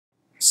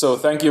So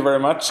thank you very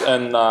much,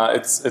 and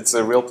it's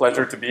a real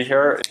pleasure to be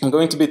here. I'm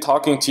going to be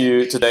talking to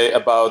you today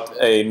about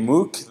a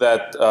MOOC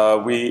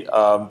that we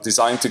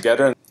designed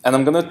together, and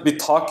I'm going to be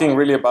talking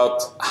really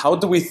about how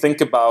do we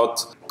think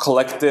about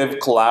collective,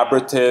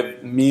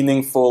 collaborative,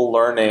 meaningful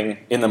learning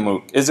in a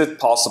MOOC. Is it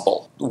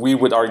possible? We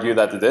would argue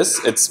that it is.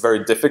 It's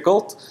very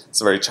difficult.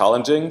 It's very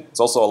challenging.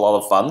 It's also a lot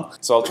of fun.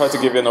 So I'll try to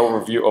give you an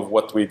overview of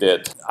what we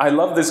did. I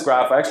love this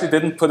graph. I actually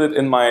didn't put it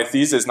in my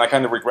thesis, and I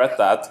kind of regret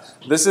that.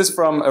 This is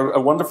from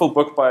a wonderful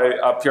book by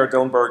Pierre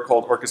Dillenburg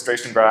called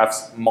Orchestration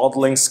Graphs,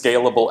 Modeling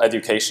Scalable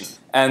Education.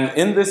 And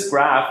in this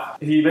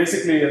graph, he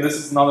basically, and this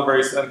is not a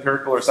very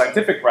empirical or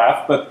scientific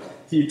graph, but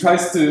he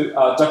tries to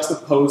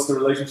juxtapose the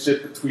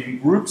relationship between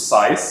group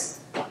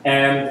size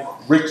and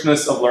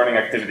richness of learning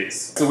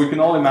activities. So we can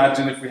all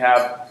imagine if we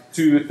have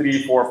 2,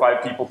 3, 4,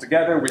 5 people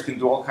together, we can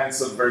do all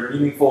kinds of very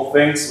meaningful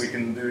things. We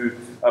can do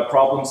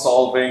problem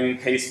solving,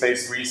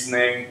 case-based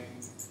reasoning.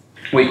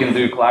 We can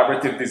do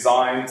collaborative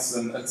designs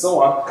and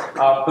so on.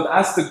 But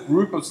as the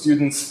group of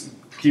students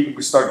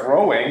start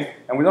growing,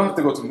 and we don't have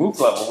to go to MOOC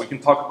level, we can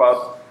talk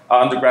about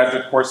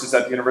undergraduate courses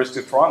at the University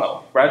of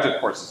Toronto. Graduate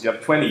courses, you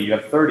have 20, you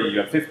have 30, you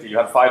have 50, you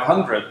have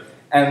 500.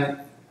 And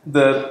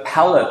the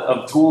palette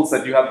of tools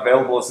that you have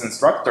available as an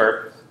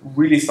instructor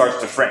really starts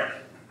to shrink,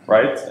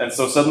 right? And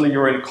so suddenly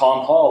you're in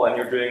Con Hall and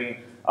you're doing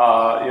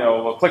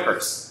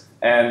clickers.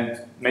 And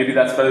maybe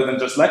that's better than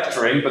just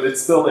lecturing, but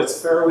it's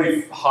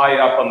fairly high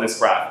up on this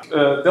graph.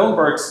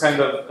 Dillenburg's kind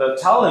of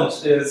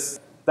challenge is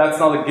that's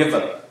not a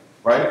given,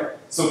 right?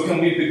 So can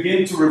we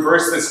begin to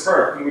reverse this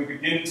curve? Can we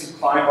begin to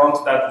climb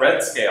onto that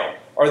red scale?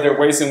 Are there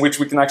ways in which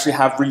we can actually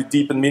have really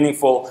deep and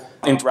meaningful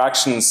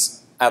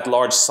interactions at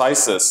large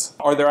sizes?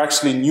 Are there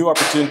actually new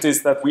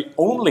opportunities that we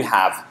only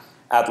have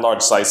at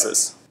large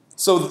sizes?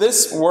 So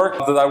this work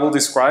that I will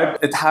describe,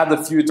 it had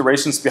a few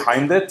iterations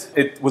behind it.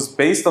 It was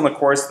based on a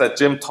course that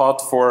Jim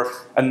taught for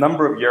a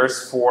number of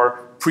years for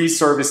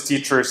pre-service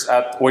teachers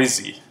at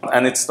OISE.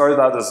 And it started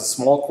out as a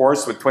small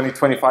course with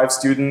 20-25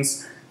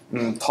 students,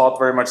 taught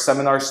very much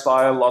seminar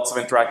style, lots of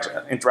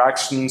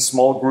interaction,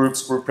 small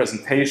groups, group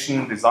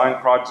presentation,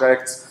 design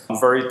projects,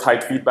 very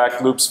tight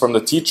feedback loops from the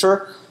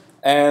teacher.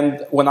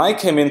 And when I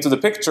came into the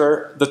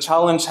picture, the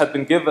challenge had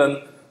been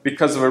given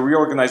because of a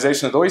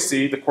reorganization at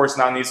OISE, the course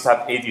now needs to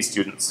have 80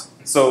 students.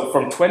 So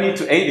from 20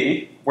 to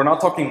 80, we're not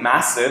talking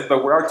massive,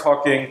 but we are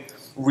talking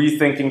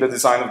rethinking the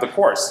design of the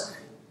course.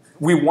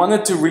 We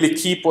wanted to really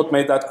keep what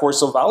made that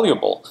course so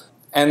valuable.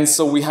 And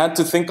so we had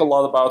to think a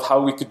lot about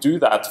how we could do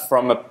that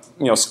from a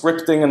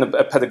scripting and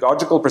a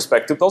pedagogical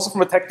perspective, but also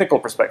from a technical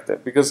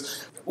perspective.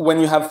 Because when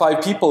you have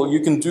 5 people, you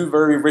can do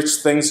very rich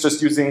things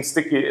just using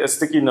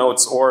sticky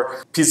notes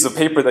or pieces of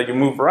paper that you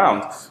move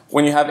around.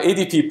 When you have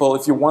 80 people,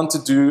 if you want to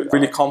do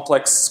really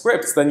complex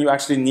scripts, then you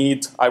actually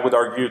need, I would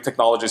argue,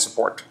 technology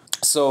support.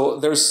 So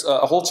there's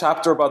a whole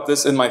chapter about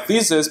this in my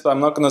thesis, but I'm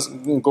not going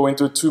to go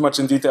into it too much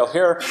in detail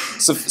here.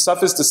 So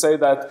suffice to say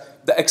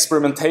that the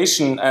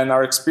experimentation and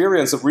our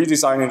experience of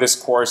redesigning this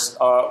course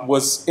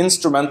was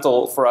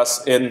instrumental for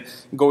us in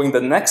going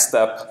the next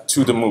step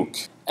to the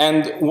MOOC.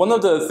 And one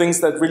of the things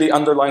that really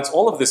underlines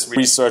all of this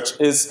research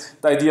is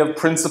the idea of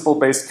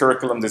principle-based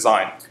curriculum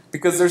design.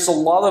 Because there's a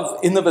lot of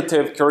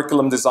innovative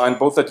curriculum design,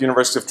 both at the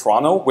University of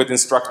Toronto, with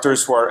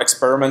instructors who are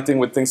experimenting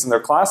with things in their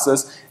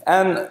classes,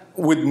 and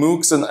with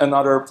MOOCs and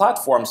other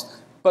platforms.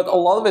 But a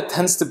lot of it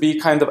tends to be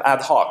kind of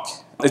ad hoc.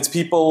 It's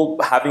people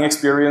having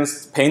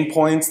experienced pain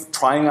points,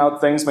 trying out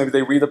things. Maybe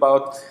they read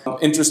about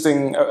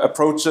interesting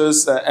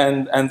approaches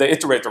and they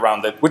iterate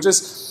around it, which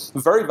is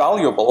very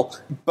valuable.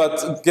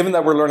 But given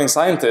that we're learning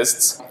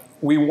scientists,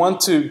 we want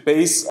to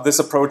base this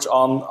approach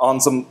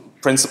on some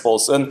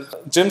principles. And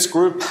Jim's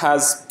group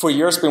has for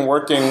years been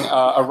working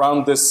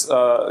around this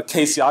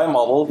KCI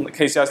model.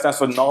 KCI stands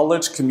for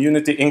Knowledge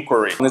Community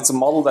Inquiry. And it's a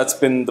model that's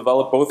been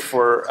developed both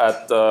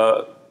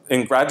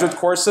in graduate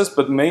courses,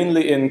 but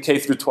mainly in K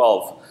through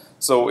 12.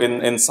 So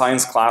in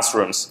science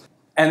classrooms.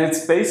 And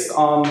it's based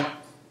on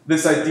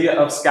this idea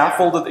of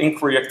scaffolded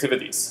inquiry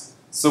activities.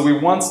 So we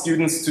want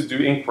students to do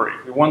inquiry.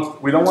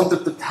 We don't want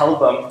them to tell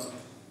them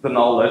the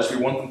knowledge, we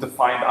want them to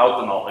find out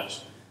the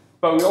knowledge.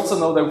 But we also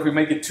know that if we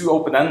make it too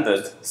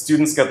open-ended,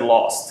 students get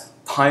lost.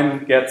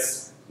 Time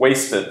gets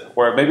wasted,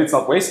 or maybe it's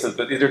not wasted,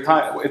 but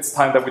it's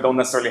time that we don't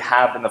necessarily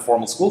have in the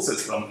formal school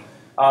system.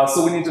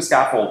 So we need to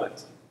scaffold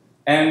it.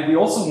 And we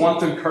also want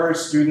to encourage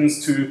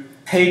students to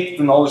take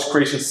the knowledge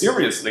creation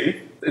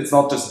seriously. It's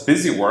not just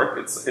busy work,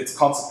 it's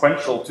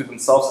consequential to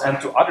themselves and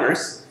to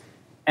others.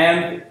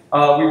 And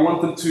we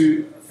want them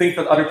to think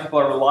that other people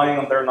are relying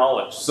on their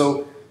knowledge.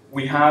 So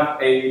we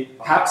have a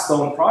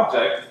capstone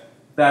project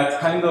that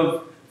kind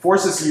of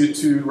forces you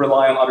to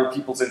rely on other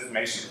people's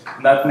information.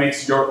 And that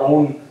makes your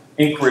own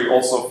inquiry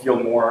also feel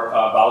more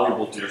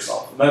valuable to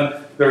yourself. And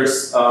then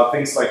there's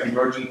things like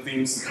emergent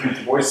themes and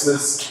community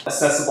voices,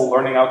 accessible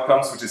learning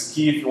outcomes, which is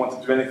key if you want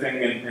to do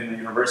anything in the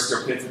university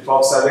or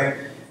K-12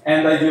 setting,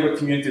 and the idea of a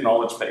community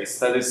knowledge base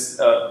that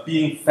is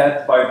being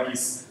fed by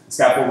these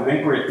scaffolded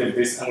inquiry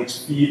activities and which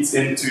feeds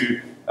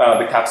into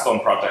the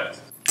capstone project.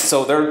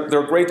 So there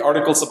are great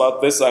articles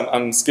about this.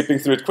 I'm skipping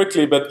through it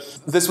quickly, but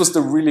this was the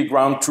really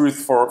ground truth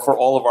for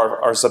all of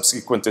our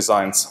subsequent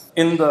designs.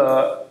 In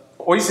the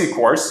OISI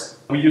course,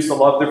 we used a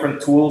lot of different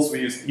tools.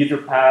 We used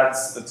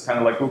Etherpads, that's kind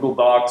of like Google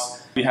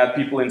Docs. We had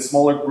people in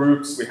smaller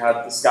groups. We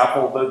had the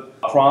scaffolded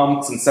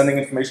prompts and sending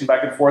information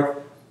back and forth.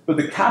 But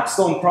the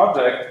capstone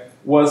project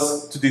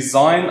was to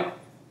design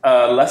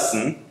a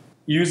lesson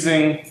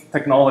using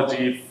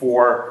technology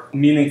for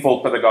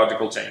meaningful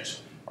pedagogical change,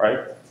 right?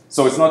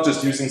 So it's not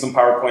just using some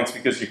PowerPoints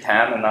because you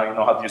can and now you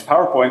know how to use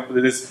PowerPoint, but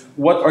it is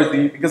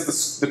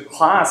because the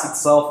class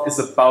itself is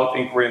about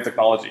inquiry and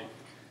technology.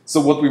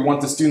 So what we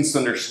want the students to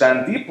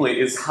understand deeply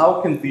is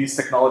how can these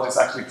technologies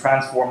actually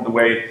transform the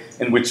way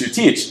in which you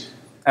teach.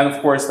 And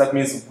of course, that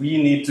means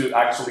we need to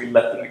actually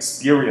let them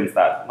experience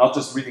that. Not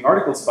just reading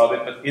articles about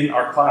it, but in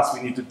our class,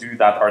 we need to do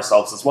that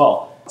ourselves as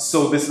well.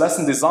 So this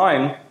lesson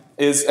design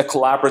is a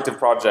collaborative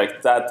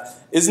project that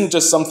isn't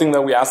just something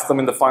that we ask them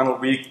in the final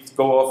week to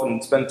go off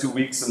and spend 2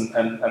 weeks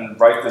and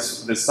write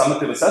this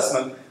summative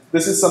assessment.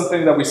 This is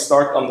something that we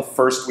start on the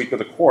first week of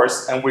the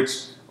course and which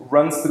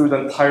runs through the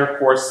entire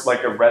course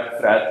like a red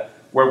thread,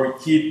 where we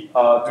keep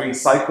doing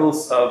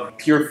cycles of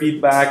peer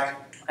feedback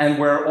and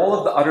where all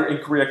of the other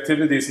inquiry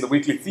activities and the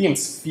weekly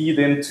themes feed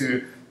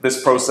into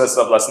this process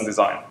of lesson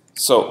design.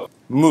 So,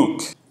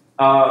 MOOC.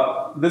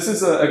 This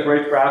is a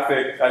great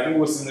graphic. I think it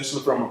was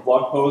initially from a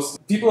blog post.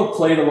 People have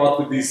played a lot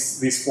with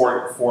these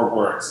four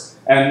words.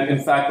 And in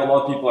fact, a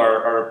lot of people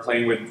are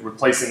playing with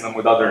replacing them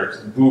with others,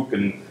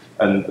 MOOC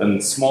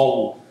and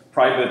small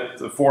private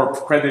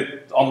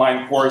for-credit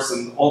online course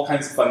and all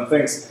kinds of fun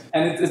things.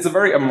 And it's a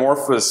very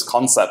amorphous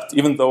concept,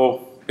 even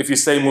though if you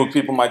say MOOC,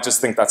 people might just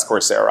think that's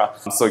Coursera.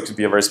 So it could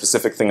be a very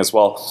specific thing as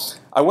well.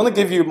 I want to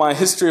give you my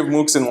history of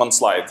MOOCs in one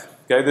slide.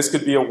 Okay, this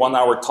could be a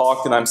 1-hour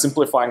talk, and I'm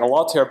simplifying a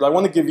lot here, but I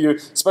want to give you,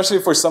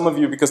 especially for some of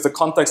you, because the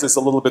context is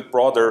a little bit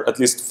broader, at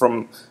least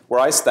from where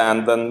I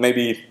stand, than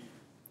maybe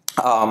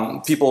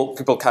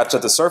people catch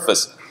at the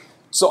surface.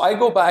 So I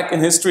go back in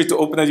history to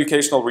open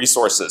educational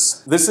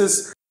resources. This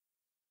is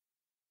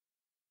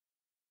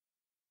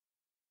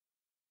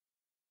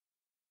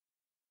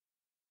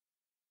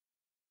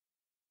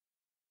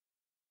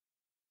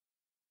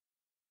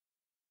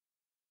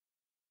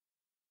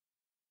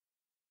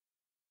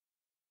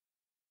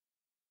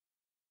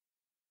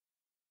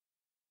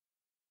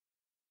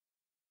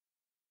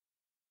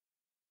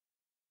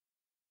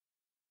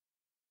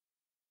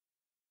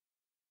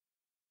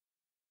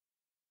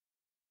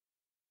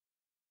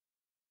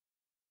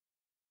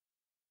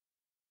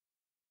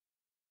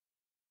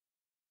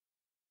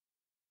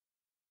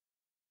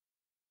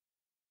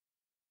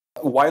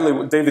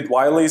David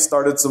Wiley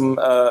started some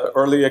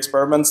early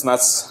experiments, and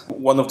that's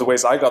one of the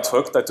ways I got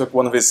hooked. I took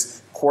one of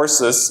his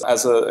courses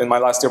in my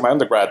last year of my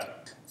undergrad.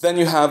 Then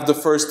you have the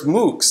first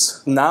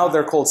MOOCs. Now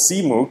they're called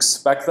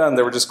CMOOCs. Back then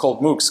they were just called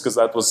MOOCs because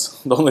that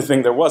was the only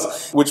thing there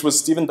was, which was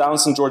Stephen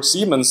Downes and George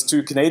Siemens,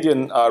 two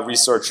Canadian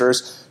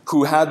researchers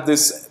who had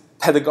this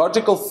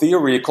pedagogical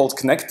theory called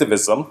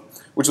connectivism,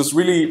 which was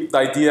really the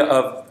idea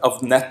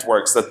of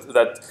networks,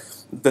 that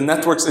the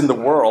networks in the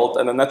world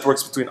and the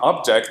networks between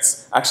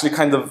objects actually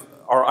kind of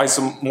are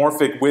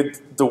isomorphic with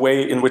the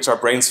way in which our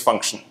brains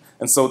function.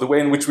 And so the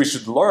way in which we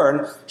should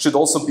learn should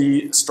also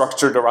be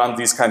structured around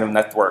these kind of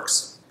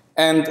networks.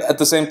 And at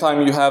the same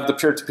time, you have the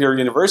peer-to-peer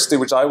university,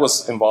 which I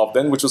was involved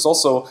in, which was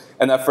also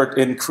an effort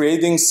in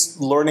creating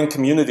learning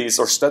communities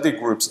or study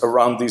groups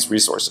around these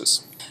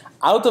resources.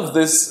 Out of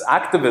this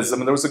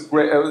activism, there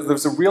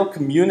was a real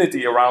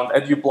community around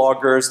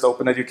edu-bloggers, the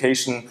open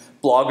education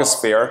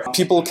blogosphere.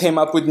 People came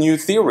up with new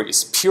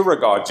theories,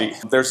 peeragogy.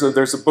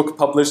 There's a book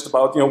published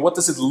about, what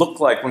does it look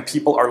like when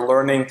people are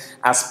learning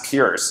as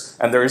peers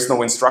and there is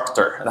no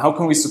instructor, and how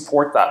can we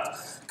support that?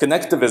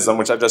 Connectivism,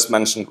 which I just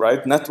mentioned,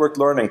 right? Network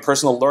learning,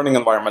 personal learning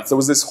environments. There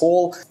was this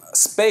whole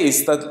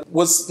space that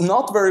was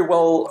not very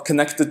well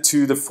connected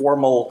to the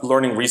formal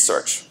learning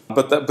research,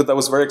 but that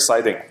was very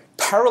exciting.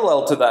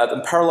 Parallel to that,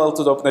 and parallel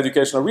to the open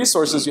educational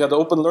resources, you had the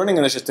Open Learning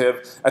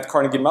Initiative at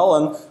Carnegie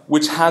Mellon,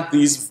 which had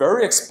these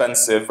very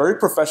expensive, very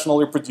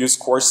professionally produced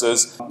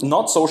courses,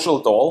 not social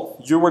at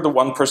all. You were the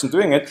one person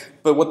doing it,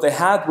 but what they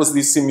had was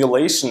these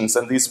simulations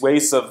and these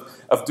ways of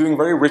doing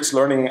very rich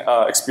learning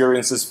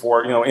experiences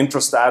for,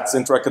 intro stats,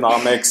 intro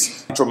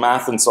economics, intro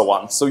math, and so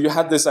on. So you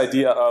had this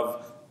idea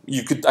of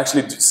you could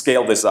actually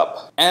scale this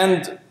up.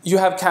 And you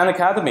have Khan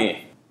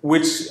Academy,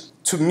 which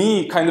to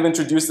me kind of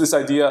introduced this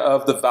idea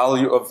of the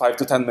value of 5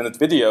 to 10 minute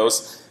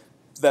videos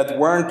that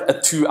weren't a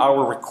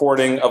 2-hour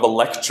recording of a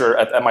lecture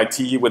at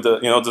MIT with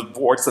the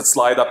boards that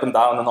slide up and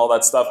down and all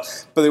that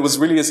stuff, but it was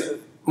really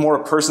more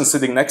a person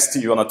sitting next to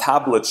you on a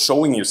tablet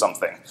showing you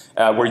something,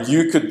 where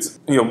you could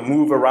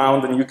move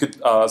around and you could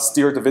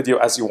steer the video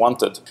as you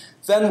wanted.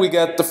 Then we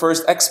get the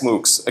first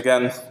X-MOOCs.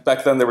 Again,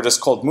 back then they were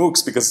just called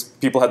MOOCs because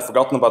people had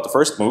forgotten about the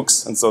first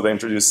MOOCs, and so they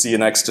introduced C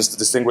and X just to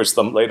distinguish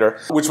them later,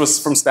 which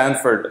was from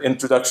Stanford,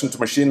 Introduction to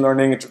Machine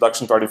Learning,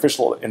 Introduction to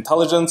Artificial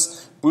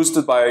Intelligence,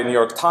 boosted by New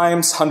York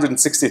Times,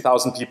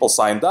 160,000 people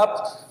signed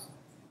up,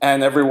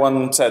 and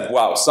everyone said,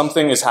 wow,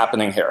 something is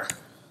happening here.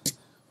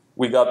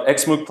 We got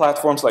XMOOC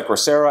platforms like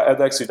Coursera,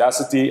 edX,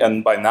 Udacity,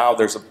 and by now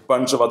there's a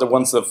bunch of other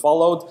ones that have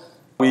followed.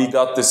 We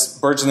got this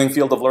burgeoning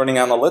field of learning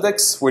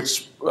analytics,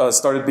 which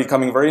started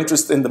becoming very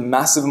interested in the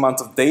massive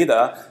amount of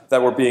data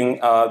that were being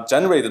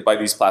generated by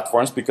these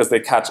platforms, because they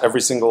catch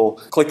every single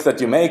click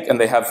that you make, and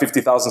they have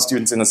 50,000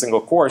 students in a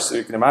single course, so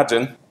you can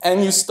imagine.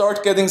 And you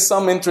start getting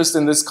some interest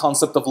in this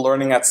concept of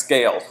learning at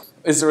scale.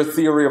 Is there a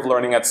theory of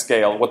learning at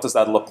scale? What does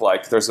that look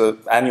like? There's an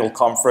annual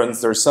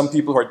conference. There's some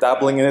people who are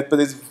dabbling in it,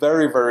 but it's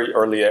very, very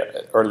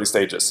early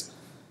stages.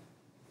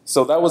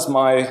 So that was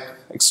my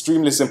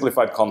extremely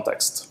simplified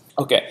context.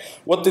 Okay,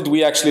 what did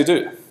we actually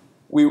do?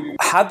 We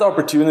had the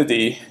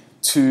opportunity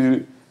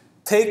to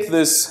take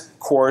this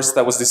course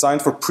that was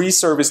designed for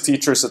pre-service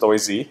teachers at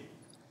OAZ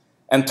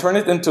and turn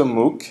it into a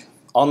MOOC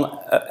on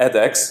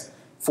edX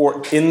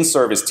for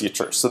in-service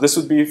teachers. So this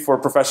would be for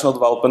professional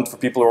development for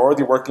people who are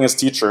already working as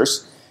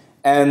teachers.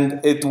 And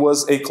it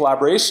was a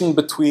collaboration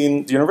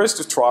between the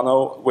University of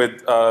Toronto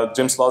with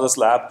Jim Slaughter's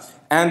lab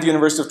and the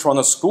University of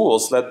Toronto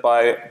schools, led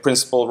by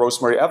Principal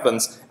Rosemary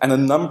Evans, and a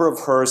number of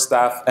her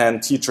staff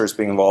and teachers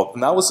being involved.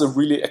 And that was a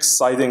really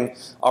exciting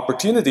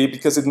opportunity,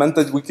 because it meant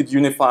that we could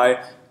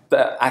unify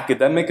the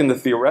academic and the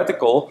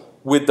theoretical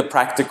with the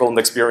practical and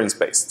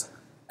experience-based.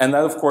 And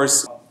that, of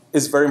course,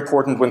 is very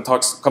important when it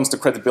comes to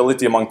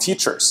credibility among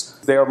teachers.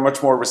 They are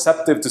much more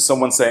receptive to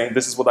someone saying,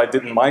 this is what I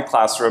did in my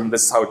classroom,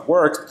 this is how it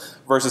worked,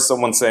 versus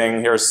someone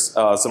saying, here's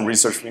some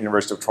research from the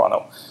University of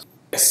Toronto.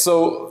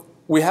 So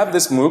we have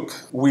this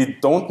MOOC. We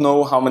don't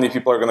know how many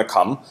people are going to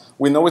come.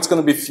 We know it's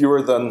going to be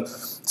fewer than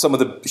some of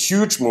the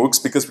huge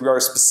MOOCs, because we are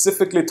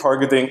specifically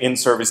targeting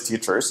in-service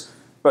teachers.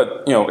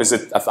 But is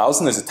it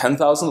 1,000? Is it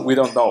 10,000? We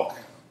don't know.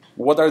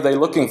 What are they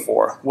looking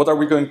for? What are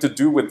we going to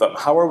do with them?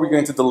 How are we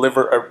going to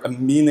deliver a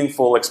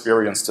meaningful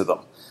experience to them?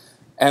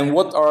 And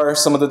what are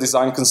some of the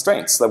design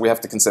constraints that we have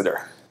to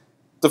consider?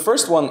 The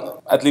first one,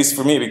 at least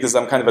for me, because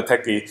I'm kind of a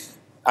techie,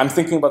 I'm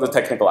thinking about the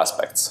technical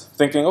aspects.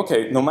 Thinking,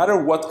 okay, no matter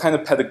what kind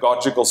of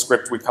pedagogical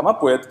script we come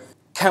up with,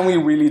 can we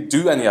really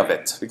do any of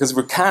it? Because if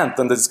we can't,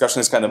 then the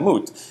discussion is kind of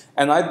moot.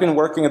 And I've been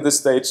working at this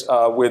stage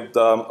with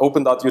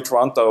Open.U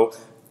Toronto,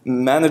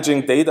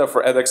 managing data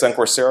for edX and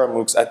Coursera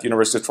MOOCs at the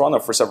University of Toronto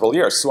for several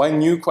years. So I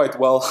knew quite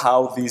well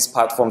how these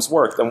platforms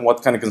worked and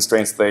what kind of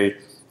constraints they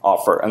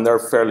offer, and they're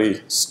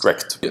fairly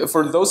strict.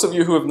 For those of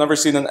you who have never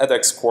seen an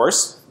edX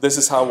course, this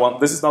is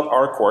not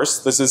our course,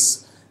 this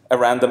is a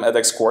random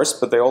edX course,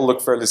 but they all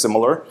look fairly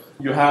similar.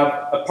 You have,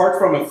 apart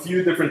from a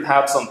few different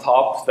tabs on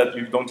top that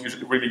you don't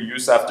usually really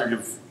use after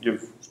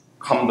you've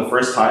come the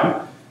first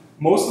time,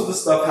 most of the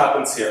stuff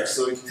happens here.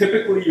 So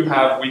typically you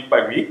have week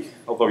by week,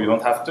 although you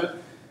don't have to.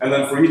 And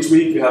then for each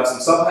week, you have some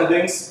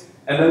subheadings,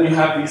 and then you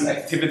have these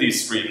activity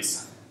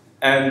streams.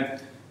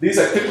 And these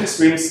activity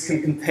streams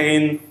can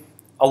contain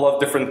a lot of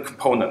different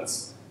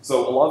components.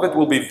 So a lot of it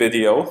will be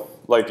video,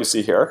 like you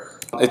see here.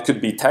 It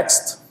could be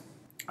text.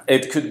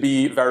 It could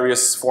be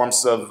various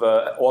forms of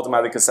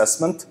automatic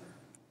assessment,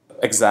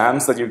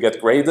 exams that you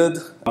get graded.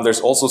 There's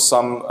also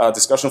some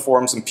discussion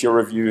forums and peer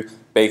review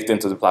baked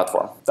into the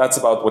platform. That's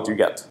about what you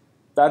get.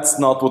 That's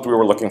not what we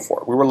were looking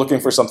for. We were looking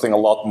for something a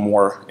lot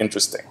more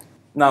interesting.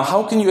 Now,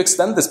 how can you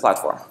extend this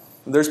platform?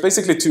 There's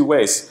basically two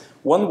ways.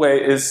 One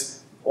way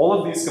is all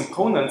of these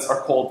components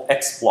are called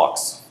X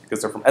blocks,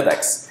 because they're from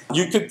edX.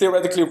 You could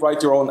theoretically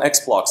write your own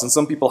X blocks, and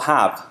some people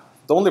have.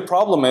 The only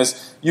problem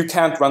is you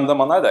can't run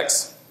them on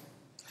edX,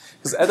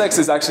 because edX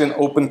is actually an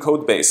open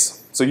code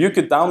base. So you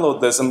could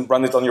download this and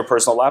run it on your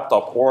personal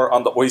laptop or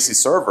on the OAC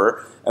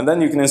server, and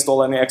then you can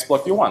install any X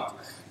block you want.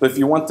 But if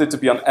you want it to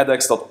be on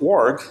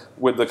edX.org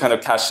with the kind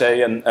of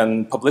cachet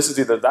and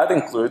publicity that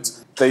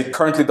includes, they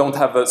currently don't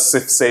have a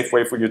safe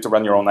way for you to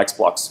run your own X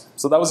blocks.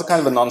 So that was a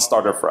kind of a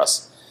non-starter for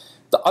us.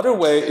 The other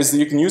way is that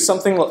you can use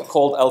something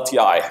called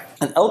LTI.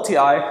 And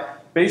LTI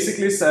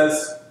basically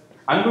says,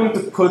 I'm going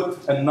to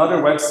put another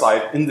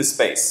website in this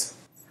space.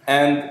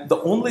 And the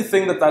only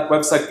thing that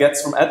website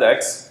gets from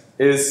edX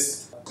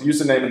is the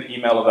username and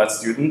email of that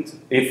student,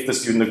 if the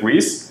student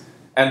agrees,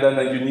 and then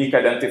a unique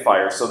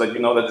identifier so that you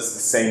know that it's the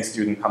same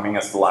student coming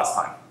as the last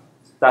time.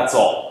 That's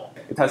all.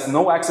 It has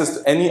no access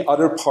to any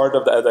other part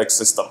of the edX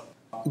system.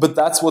 But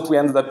that's what we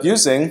ended up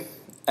using,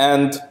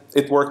 and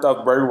it worked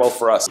out very well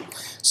for us.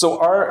 So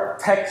our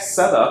tech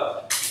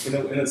setup, in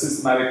a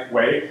systematic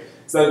way,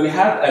 is that we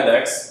had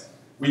edX,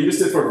 we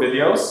used it for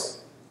videos,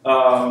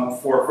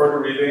 for further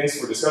readings,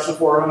 for discussion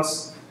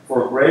forums,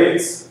 for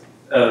grades.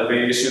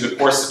 They issued a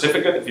course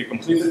certificate if you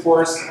complete the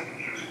course.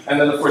 And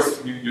then, of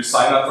course, you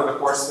sign up for the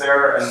course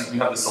there, and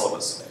you have the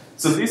syllabus.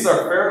 So these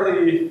are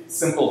fairly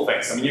simple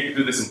things. I mean, you can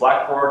do this in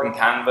Blackboard, in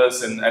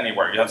Canvas, in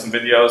anywhere. You have some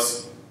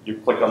videos, you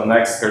click on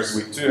next, here's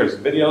week 2, here's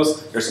some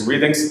videos, here's some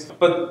readings.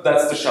 But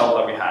that's the shell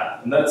that we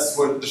had. And that's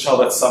the shell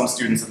that some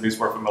students at least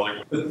were familiar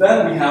with. But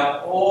then we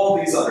have all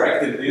these other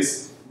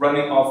activities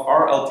running off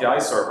our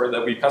LTI server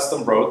that we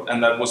custom wrote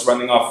and that was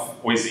running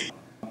off OAZ.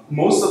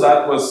 Most of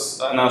that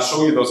was, and I'll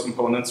show you those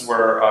components,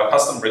 were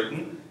custom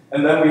written.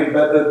 And then we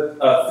embedded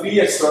 3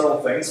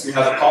 external things. We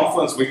had a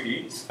Confluence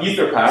wiki,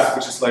 Etherpad,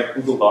 which is like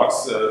Google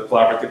Docs,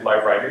 collaborative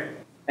live writing,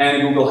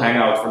 and Google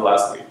Hangout for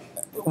last week.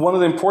 one of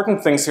the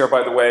important things here,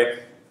 by the way,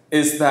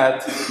 is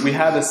that we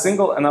had a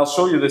single, and I'll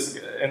show you this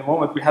in a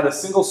moment, we had a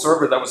single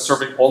server that was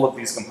serving all of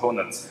these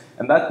components.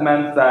 And that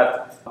meant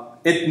that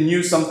it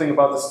knew something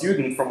about the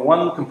student from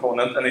one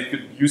component and it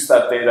could use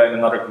that data in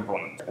another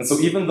component. And so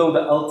even though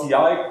the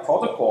LTI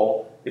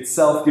protocol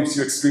itself gives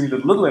you extremely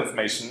little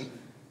information,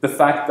 the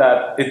fact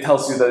that it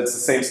tells you that it's the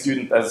same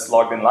student as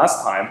logged in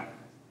last time,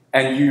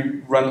 and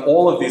you run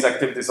all of these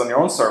activities on your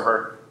own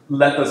server,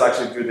 let us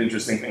actually do the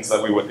interesting things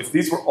that we would. If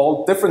these were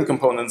all different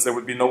components, there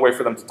would be no way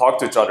for them to talk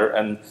to each other,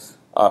 and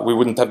we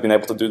wouldn't have been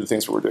able to do the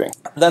things we were doing.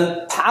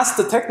 Then past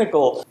the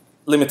technical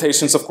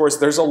limitations, of course,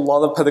 there's a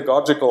lot of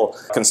pedagogical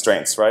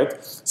constraints, right?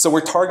 So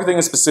we're targeting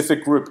a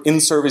specific group,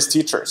 in-service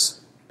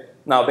teachers.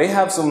 Now, they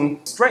have some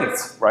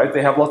strengths, right?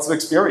 They have lots of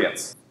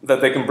experience that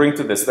they can bring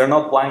to this. They're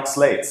not blank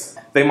slates.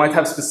 They might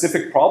have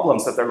specific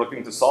problems that they're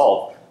looking to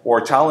solve,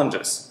 or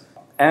challenges.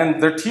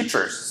 And they're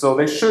teachers, so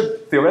they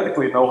should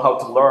theoretically know how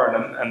to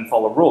learn and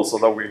follow rules,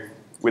 although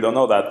we don't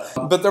know that.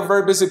 But they're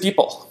very busy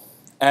people.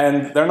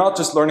 And they're not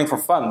just learning for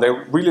fun,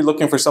 they're really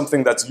looking for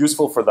something that's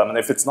useful for them. And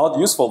if it's not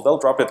useful, they'll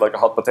drop it like a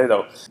hot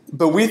potato.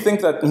 But we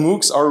think that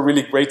MOOCs are a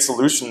really great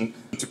solution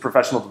to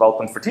professional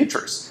development for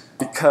teachers.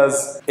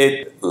 Because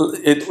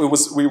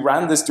we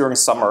ran this during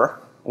summer,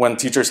 when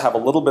teachers have a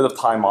little bit of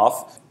time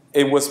off.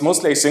 It was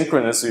mostly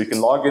asynchronous, so you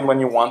can log in when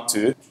you want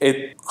to.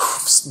 It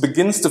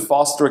begins to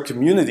foster a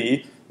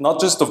community, not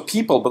just of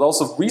people, but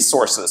also of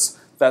resources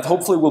that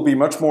hopefully will be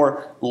much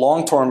more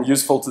long-term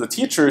useful to the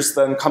teachers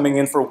than coming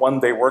in for a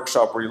one-day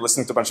workshop where you're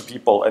listening to a bunch of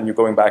people and you're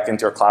going back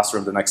into your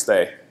classroom the next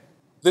day.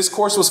 This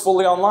course was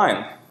fully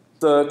online.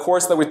 The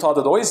course that we taught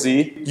at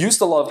OISE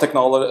used a lot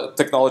of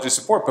technology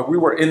support, but we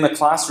were in the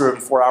classroom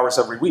 4 hours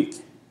every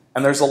week.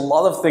 And there's a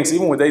lot of things,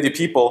 even with 80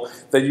 people,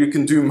 that you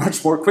can do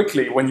much more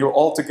quickly when you're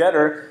all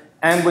together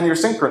and when you're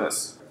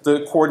synchronous.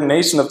 The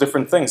coordination of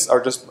different things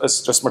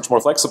is just much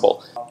more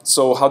flexible.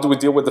 So how do we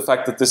deal with the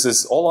fact that this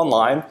is all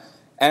online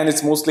and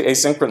it's mostly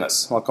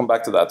asynchronous? I'll come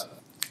back to that.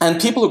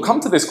 And people who come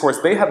to this course,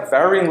 they have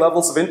varying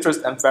levels of interest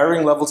and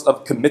varying levels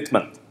of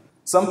commitment.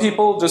 Some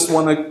people just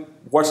want to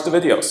watch the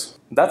videos.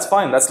 That's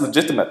fine, that's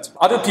legitimate.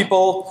 Other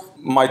people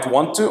might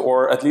want to,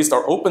 or at least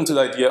are open to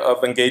the idea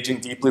of engaging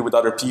deeply with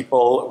other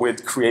people,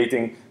 with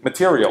creating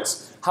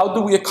materials. How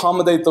do we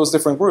accommodate those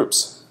different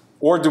groups?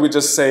 Or do we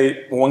just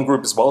say one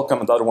group is welcome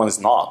and the other one is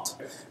not?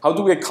 How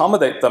do we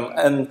accommodate them?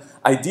 And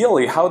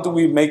ideally, how do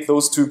we make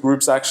those two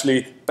groups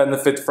actually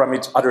benefit from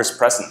each other's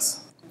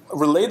presence?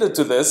 Related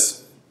to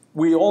this,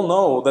 we all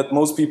know that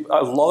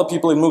a lot of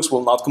people in MOOCs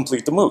will not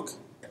complete the MOOC.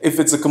 If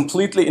it's a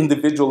completely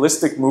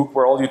individualistic MOOC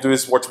where all you do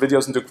is watch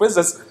videos and do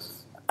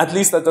quizzes, at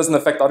least that doesn't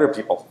affect other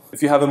people.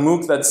 If you have a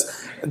MOOC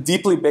that's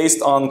deeply based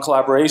on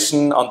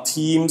collaboration, on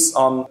teams,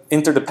 on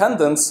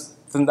interdependence,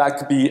 then that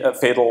could be a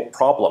fatal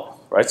problem.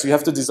 Right? So you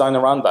have to design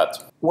around that.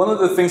 One of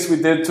the things we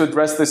did to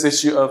address this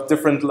issue of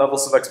different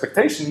levels of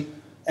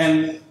expectation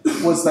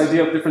was the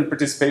idea of different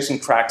participation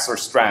tracks or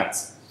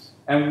strands.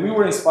 And we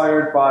were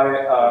inspired by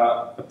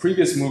a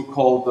previous MOOC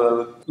called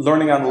the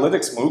Learning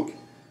Analytics MOOC,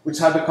 which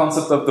had the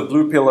concept of the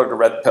blue pill or the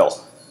red pill,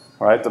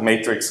 right? The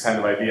matrix kind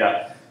of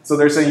idea. So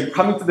they're saying you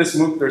come into this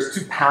MOOC, there's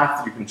two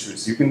paths you can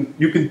choose. You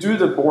can do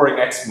the boring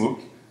X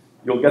MOOC.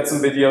 You'll get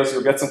some videos,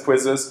 you'll get some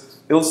quizzes.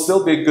 It'll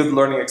still be a good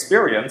learning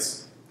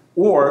experience.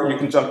 Or you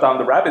can jump down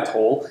the rabbit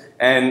hole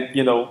and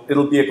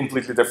it'll be a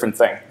completely different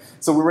thing.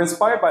 So we were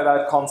inspired by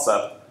that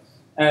concept.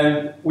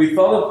 And we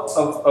thought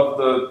of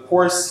the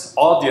course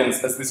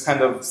audience as this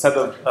kind of set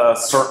of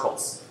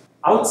circles.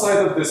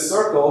 Outside of this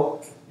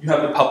circle, you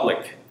have the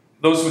public.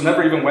 Those who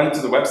never even went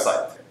to the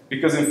website.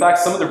 Because in fact,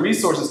 some of the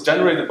resources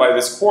generated by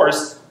this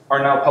course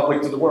are now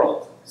public to the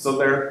world. So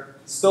they're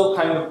still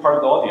kind of part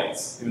of the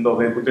audience, even though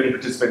they didn't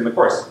participate in the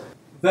course.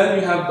 Then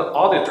you have the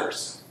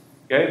auditors.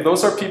 Okay?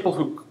 Those are people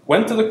who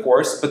went to the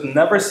course but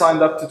never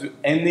signed up to do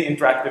any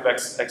interactive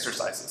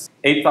exercises.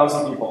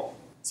 8,000 people.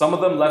 Some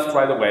of them left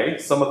right away.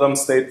 Some of them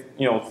stayed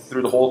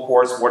through the whole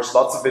course, watched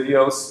lots of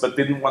videos, but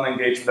didn't want to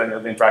engage with any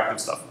of the interactive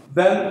stuff.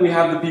 Then we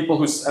have the people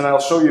who, and I'll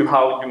show you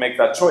how you make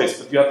that choice,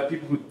 but you have the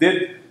people who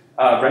did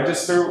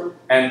register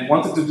and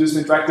wanted to do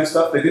some interactive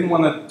stuff. They didn't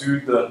want to do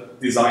the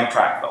design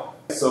track though.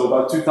 So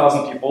about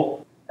 2,000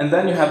 people. And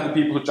then you have the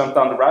people who jump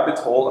down the rabbit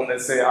hole and they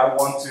say, I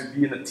want to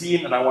be in a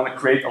team and I want to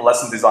create a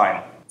lesson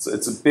design. So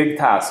it's a big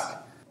task,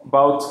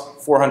 about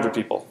 400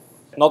 people.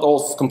 Not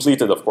all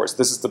completed, of course.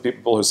 This is the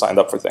people who signed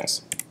up for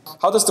things.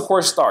 How does the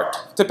course start?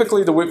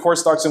 Typically, the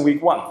course starts in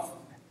week 1.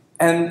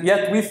 And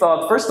yet we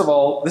thought, first of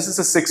all, this is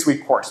a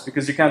 6-week course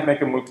because you can't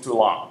make a MOOC too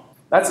long.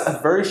 That's a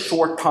very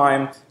short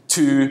time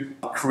to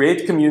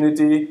create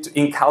community, to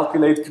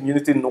incalculate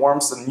community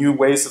norms and new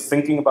ways of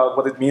thinking about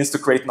what it means to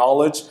create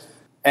knowledge.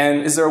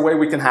 And is there a way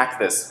we can hack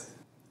this?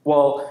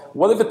 Well,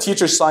 what if a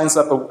teacher signs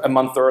up a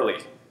month early?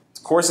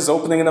 The course is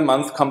opening in a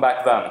month, come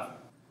back then.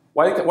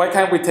 Why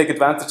can't we take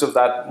advantage of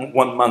that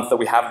 1 month that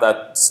we have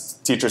that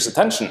teacher's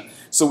attention?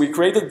 So we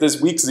created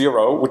this week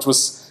 0, which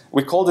was,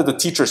 we called it the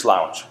teacher's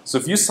lounge. So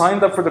if you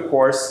signed up for the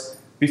course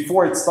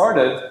before it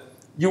started,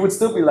 you would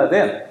still be let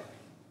in.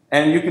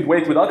 And you could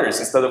wait with others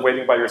instead of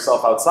waiting by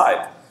yourself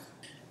outside.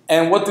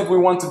 And what did we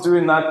want to do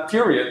in that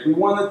period? We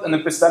wanted an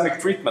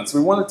epistemic treatment. So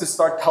we wanted to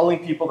start telling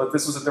people that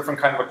this was a different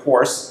kind of a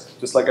course,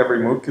 just like every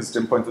MOOC, as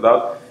Jim pointed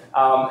out,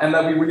 and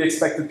that we really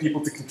expected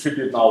people to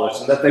contribute knowledge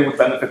and that they would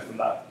benefit from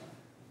that.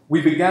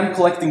 We began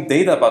collecting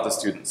data about the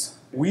students.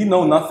 We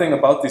know nothing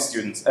about these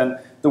students. And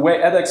the way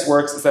edX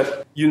works is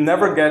that you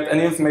never get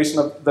any information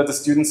that the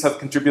students have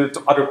contributed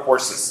to other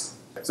courses.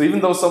 So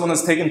even though someone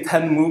has taken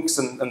 10 MOOCs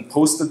and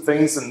posted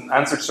things and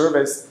answered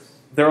surveys,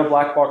 they're a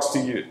black box to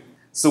you.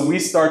 So we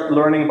start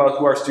learning about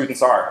who our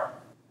students are.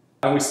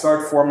 And we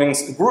start forming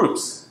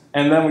groups.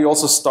 And then we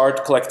also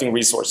start collecting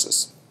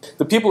resources.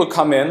 The people who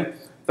come in,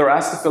 they're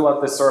asked to fill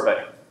out this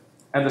survey.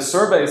 And the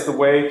survey is the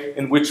way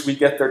in which we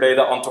get their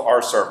data onto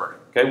our server.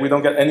 Okay? We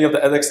don't get any of the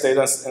edX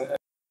data.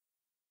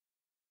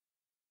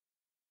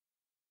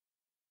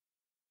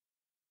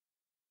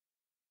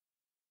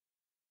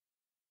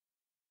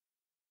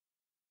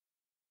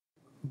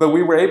 But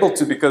we were able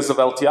to, because of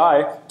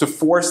LTI, to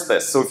force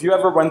this. So if you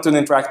ever went to an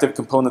interactive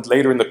component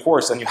later in the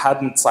course and you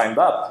hadn't signed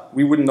up,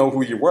 we wouldn't know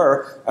who you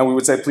were, and we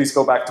would say, please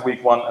go back to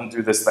week 1 and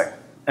do this thing.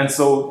 And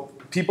so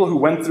people who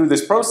went through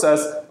this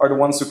process are the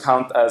ones who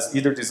count as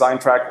either design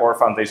track or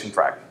foundation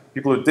track.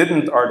 People who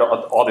didn't are the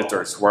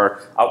auditors who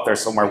are out there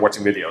somewhere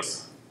watching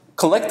videos.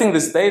 Collecting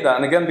this data,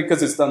 and again,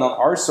 because it's done on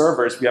our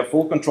servers, we have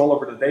full control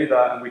over the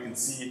data, and we can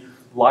see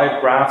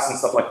live graphs and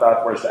stuff like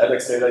that, whereas the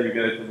edX data, you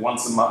get it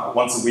once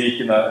a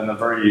week in a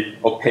very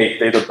opaque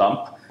data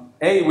dump.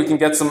 We can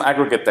get some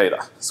aggregate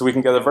data. So we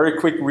can get a very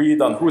quick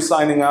read on who's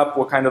signing up,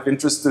 what kind of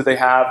interest do they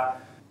have.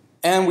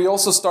 And we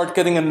also start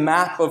getting a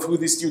map of who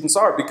these students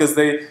are because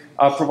they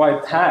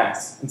provide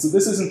tags. And so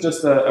this isn't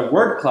just a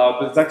word cloud,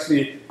 but it's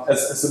actually a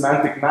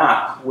semantic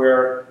map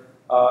where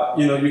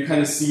you kind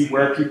of see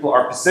where people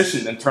are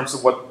positioned in terms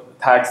of what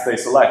tags they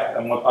select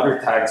and what other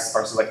tags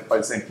are selected by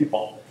the same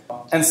people.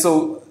 And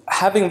so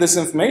having this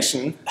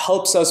information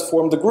helps us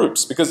form the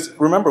groups. Because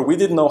remember, we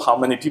didn't know how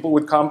many people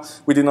would come.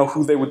 We didn't know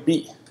who they would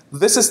be.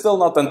 This is still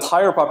not the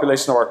entire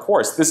population of our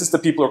course. This is the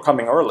people who are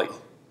coming early.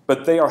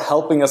 But they are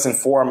helping us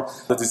inform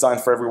the design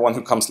for everyone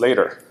who comes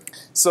later.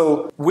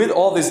 So with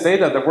all this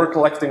data that we're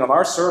collecting on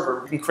our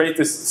server, we can create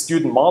this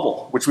student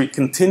model, which we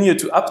continue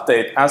to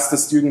update as the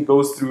student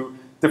goes through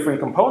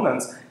different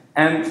components,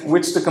 and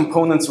which the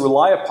components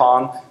rely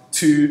upon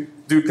to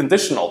do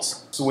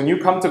conditionals. So when you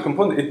come to a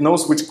component, it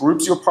knows which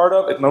groups you're part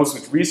of, it knows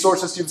which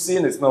resources you've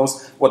seen, it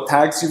knows what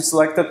tags you've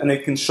selected, and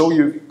it can show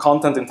you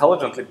content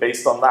intelligently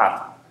based on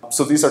that.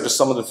 So these are just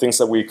some of the things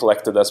that we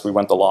collected as we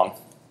went along.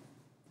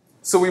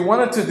 So we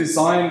wanted to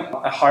design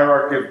a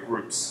hierarchy of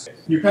groups.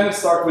 You kind of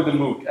start with the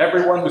MOOC,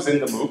 everyone who's in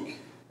the MOOC,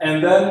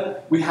 and then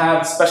we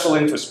have special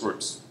interest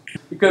groups.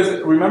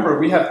 Because remember,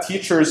 we have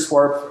teachers who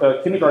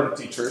are kindergarten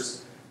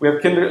teachers, we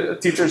have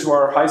teachers who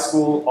are high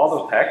school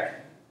auto tech,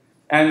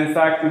 and in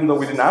fact, even though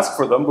we didn't ask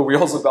for them, but we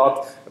also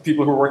got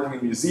people who are working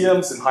in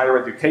museums, in higher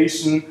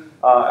education,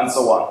 and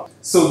so on.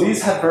 So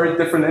these have very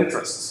different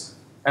interests.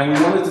 And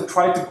we wanted to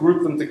try to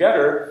group them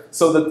together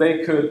so that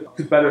they could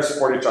better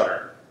support each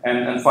other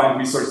and find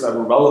resources that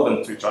were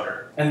relevant to each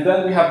other. And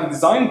then we have the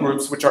design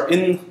groups, which are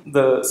in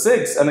the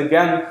SIGs, and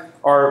again,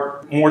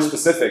 are more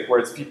specific, where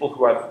it's people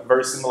who have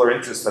very similar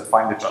interests that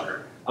find each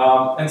other.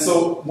 And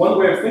so one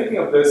way of thinking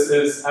of this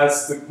is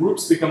as the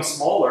groups become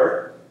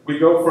smaller, we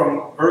go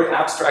from very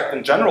abstract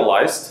and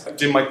generalized.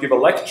 Jim might give a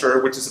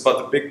lecture, which is about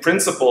the big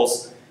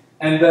principles,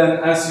 and then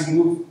as you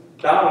move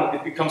down,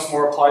 it becomes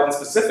more applied and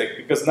specific,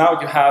 because now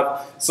you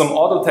have some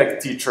auto tech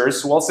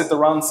teachers who all sit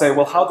around and say,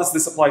 well, how does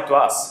this apply to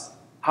us?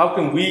 How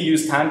can we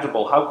use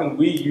tangible? How can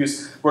we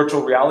use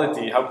virtual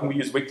reality? How can we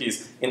use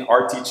wikis in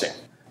our teaching?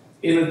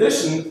 In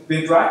addition,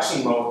 the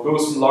interaction mode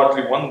goes from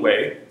largely one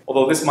way,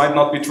 although this might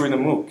not be true in a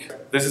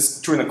MOOC. This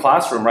is true in a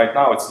classroom right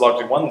now, it's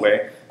largely one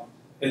way.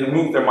 In a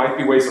MOOC, there might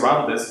be ways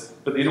around this,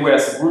 but either way,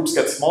 as the groups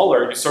get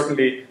smaller, you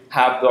certainly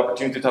have the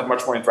opportunity to have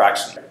much more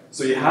interaction.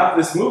 So you have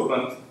this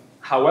movement.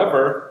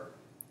 However,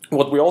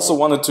 what we also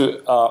wanted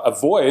to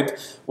avoid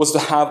was to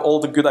have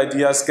all the good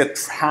ideas get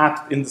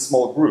trapped in the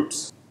small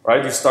groups.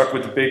 Right? You start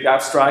with the big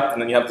abstract,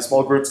 and then you have the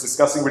small groups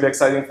discussing really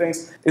exciting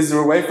things. Is there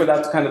a way for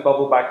that to kind of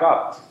bubble back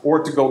up,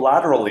 or to go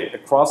laterally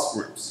across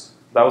groups?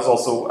 That was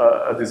also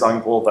a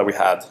design goal that we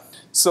had.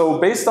 So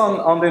based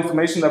on the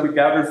information that we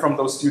gathered from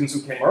those students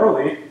who came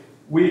early,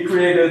 we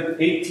created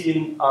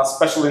 18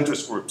 special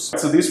interest groups.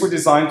 So these were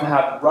designed to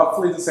have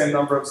roughly the same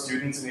number of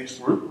students in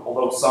each group,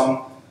 although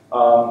some,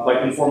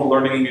 like informal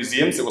learning in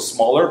museums, it was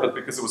smaller, but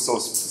because it was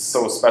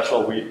so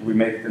special, we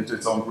made it into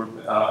its own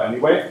group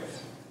anyway.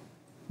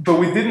 But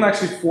we didn't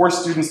actually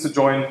force students to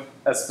join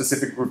a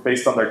specific group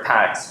based on their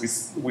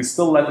tags. We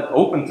still let it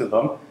open to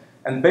them.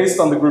 And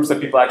based on the groups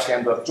that people actually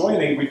ended up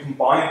joining, we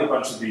combined a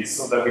bunch of these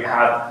so that we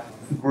had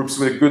groups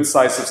with a good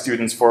size of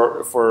students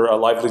for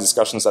lively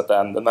discussions at the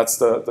end. And that's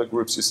the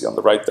groups you see on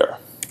the right there.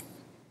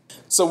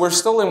 So we're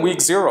still in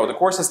week 0. The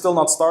course has still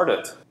not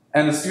started.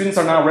 And the students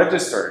are now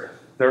registered.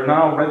 They're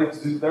now ready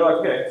to do, they're like,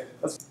 okay.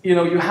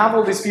 You have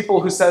all these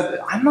people who said,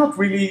 I'm not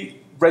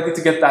really ready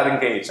to get that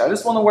engaged. I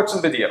just want to watch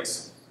some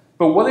videos.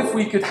 But what if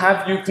we could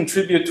have you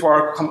contribute to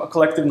our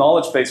collective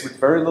knowledge base with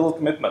very little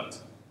commitment?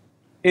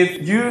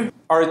 If you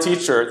are a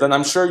teacher, then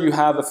I'm sure you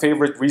have a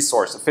favorite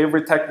resource, a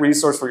favorite tech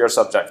resource for your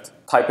subject.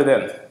 Type it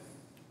in.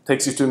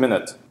 Takes you 2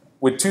 minutes.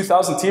 With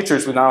 2,000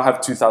 teachers, we now have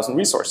 2,000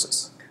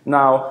 resources.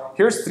 Now,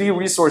 here's 3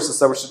 resources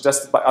that were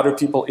suggested by other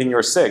people in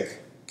your SIG.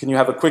 Can you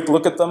have a quick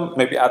look at them,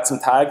 maybe add some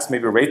tags,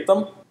 maybe rate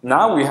them?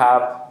 Now we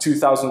have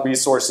 2,000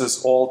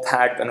 resources all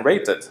tagged and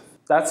rated.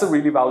 That's a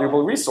really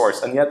valuable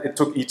resource, and yet it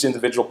took each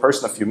individual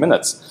person a few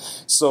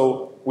minutes.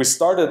 So we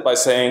started by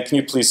saying, can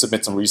you please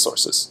submit some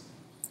resources?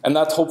 And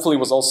that hopefully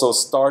was also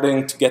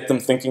starting to get them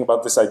thinking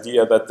about this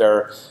idea that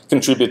they're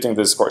contributing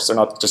to this course. They're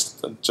not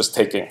just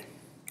taking.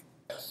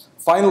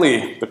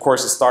 Finally, the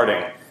course is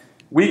starting.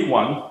 Week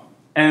 1.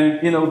 And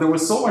there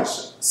was so much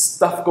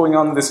stuff going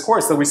on in this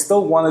course that we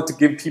still wanted to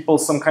give people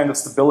some kind of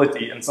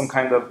stability and some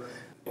kind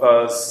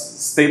of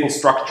stable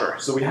structure.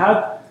 So we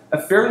had a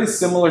fairly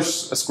similar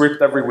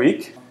script every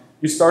week.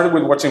 You started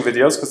with watching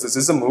videos, because this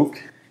is a MOOC.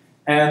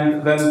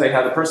 And then they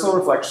had a personal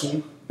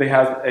reflection. They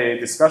had a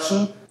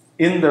discussion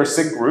in their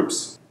SIG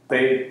groups.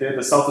 They did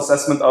a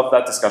self-assessment of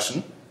that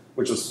discussion,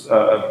 which was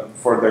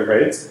for their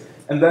grades.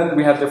 And then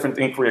we had different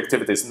inquiry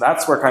activities. And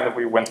that's where kind of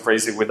we went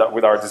crazy with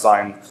our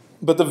design.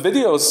 But the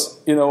videos,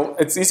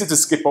 it's easy to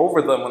skip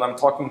over them when I'm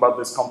talking about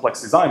this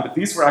complex design. But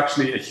these were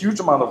actually a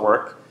huge amount of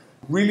work.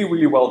 Really,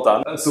 really well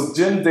done. So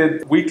Jim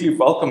did weekly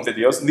welcome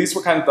videos, and these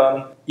were kind of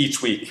done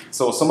each week.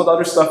 So some of the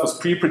other stuff was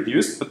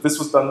pre-produced, but this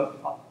was done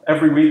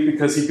every week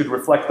because he could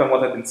reflect on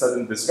what had been said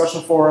in the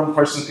discussion forum,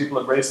 questions people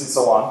had raised, and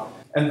so on.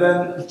 And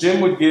then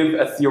Jim would give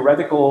a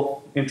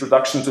theoretical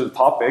introduction to the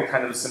topic,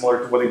 kind of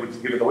similar to what he would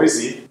give at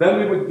OASI. Then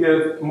we would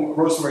give,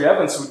 Rosemary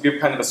Evans would give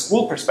kind of a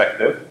school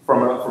perspective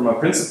from a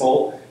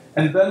principal.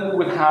 And then we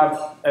would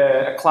have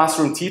a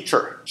classroom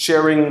teacher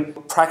sharing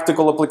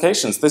practical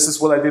applications. This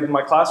is what I did in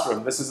my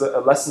classroom. This is a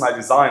lesson I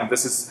designed.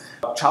 This is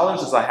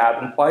challenges I had.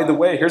 And by the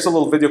way, here's a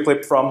little video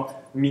clip from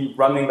me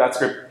running that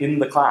script in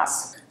the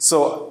class.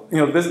 So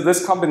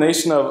this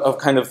combination of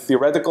kind of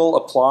theoretical,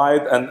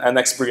 applied, and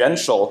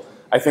experiential,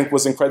 I think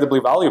was incredibly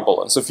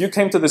valuable. And so if you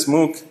came to this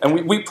MOOC,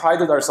 and we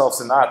prided ourselves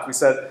in that, we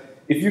said,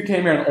 if you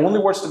came here and only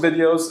watched the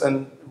videos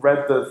and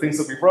read the things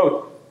that we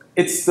wrote,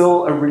 it's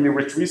still a really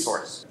rich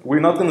resource. We're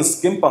not going to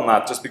skimp on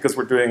that just because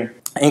we're doing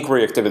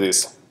inquiry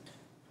activities.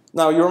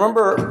 Now, you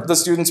remember the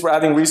students were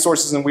adding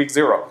resources in week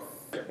 0.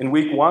 In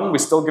week 1, we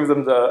still give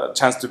them the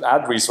chance to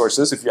add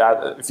resources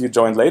if you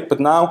joined late, but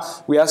now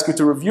we ask you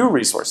to review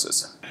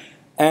resources.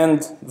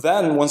 And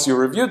then, once you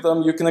reviewed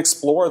them, you can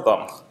explore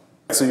them.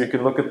 So you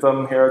can look at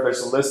them here,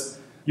 there's a list.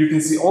 You can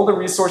see all the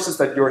resources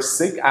that your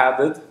SIG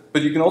added,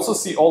 but you can also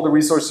see all the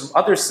resources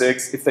from other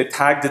SIGs if they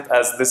tagged it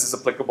as this is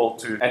applicable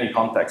to any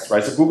context,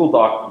 right? So Google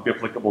Doc would be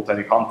applicable to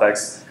any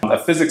context. A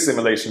physics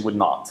simulation would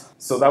not.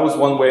 So that was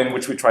one way in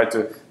which we tried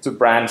to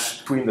branch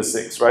between the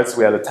SIGs, right? So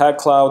we had a tag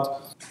cloud.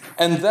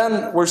 And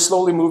then we're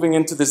slowly moving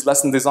into this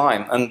lesson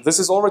design. And this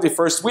is already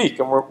first week,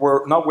 and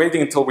we're not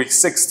waiting until week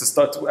 6 to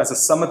start as a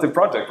summative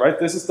project, right?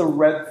 This is the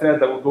red thread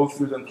that will go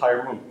through the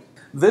entire MOOC.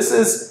 This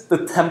is the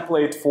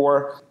template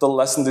for the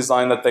lesson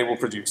design that they will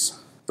produce.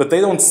 But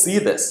they don't see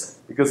this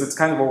because it's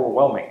kind of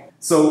overwhelming.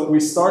 So we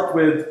start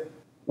with,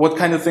 what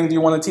kind of thing do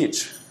you want to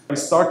teach? We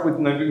start with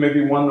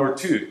maybe 1 or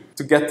 2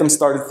 to get them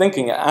started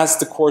thinking. As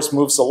the course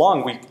moves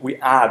along, we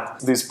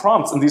add these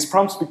prompts, and these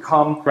prompts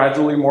become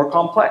gradually more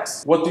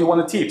complex. What do you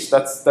want to teach?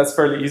 That's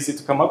fairly easy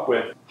to come up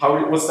with.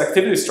 What's the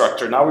activity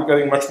structure? Now we're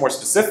getting much more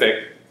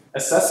specific.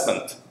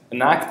 Assessment.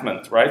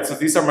 Enactment, right? So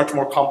these are much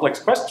more complex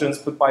questions,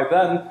 but by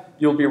then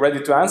you'll be ready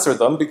to answer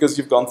them because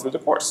you've gone through the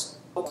course.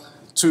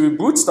 To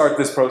bootstart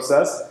this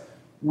process,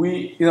 a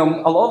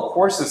lot of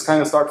courses kind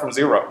of start from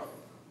 0.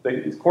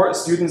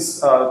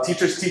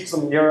 Teachers teach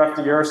them year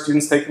after year,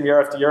 students take them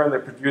year after year, and they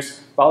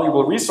produce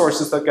valuable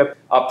resources that get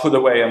put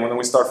away, and when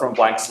we start from a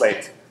blank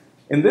slate.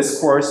 In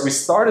this course, we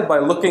started by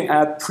looking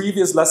at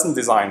previous lesson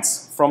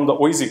designs from the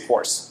OASI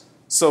course.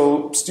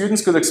 So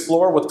students could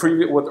explore what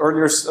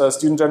earlier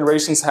student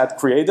generations had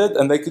created,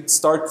 and they could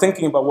start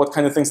thinking about what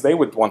kind of things they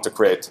would want to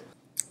create.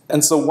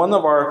 And so one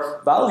of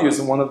our values,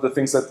 and one of the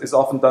things that is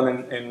often done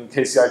in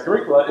KCI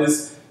curricula,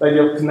 is the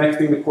idea of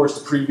connecting the course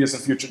to previous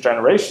and future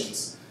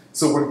generations.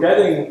 So we're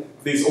getting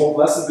these old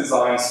lesson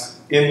designs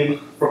in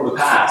from the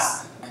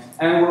past,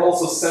 and we're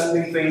also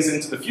sending things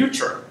into the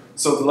future.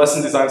 So the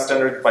lesson designs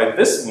generated by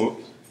this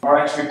MOOC are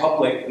actually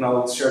public, and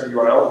I'll share the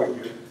URL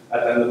with you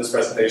at the end of this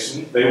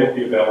presentation. They will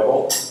be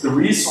available. The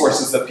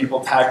resources that people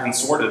tagged and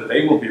sorted,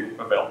 they will be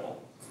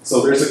available. So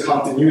there's a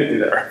continuity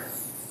there.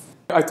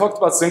 I talked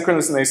about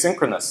synchronous and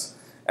asynchronous.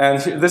 And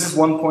this is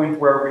one point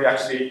where we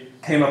actually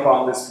came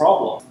upon this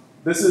problem.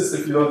 This is,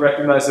 if you don't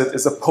recognize it,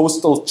 is a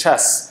postal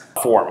chess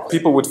form.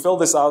 People would fill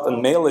this out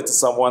and mail it to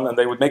someone, and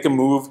they would make a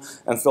move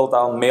and fill it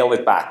out and mail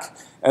it back.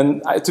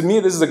 And to me,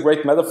 this is a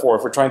great metaphor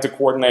for trying to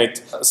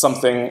coordinate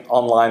something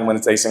online when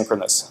it's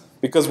asynchronous.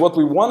 Because what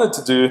we wanted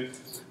to do,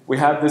 we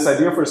had this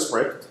idea for a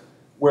script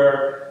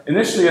where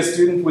initially a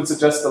student would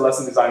suggest a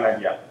lesson design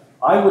idea.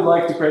 I would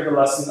like to create a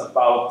lesson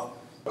about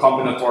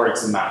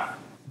combinatorics in math.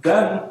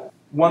 Then,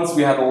 once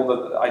we had all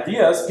the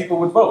ideas, people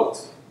would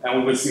vote, and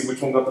we would see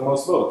which one got the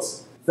most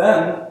votes.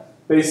 Then,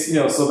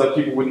 so that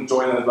people wouldn't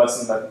join in a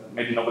lesson that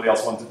maybe nobody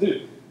else wanted to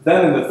do.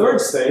 Then in the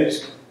third stage,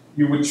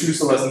 you would choose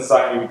the lesson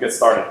design and you would get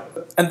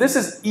started. And this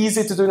is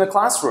easy to do in a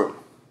classroom.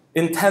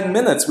 In 10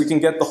 minutes, we can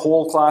get the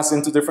whole class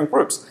into different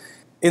groups.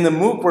 In a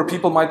MOOC where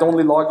people might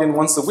only log in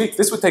once a week,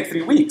 this would take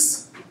 3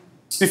 weeks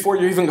before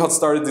you even got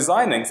started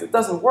designing. It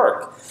doesn't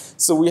work.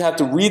 So we had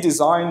to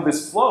redesign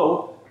this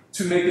flow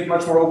to make it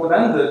much more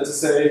open-ended, to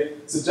say,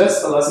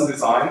 suggest a lesson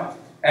design,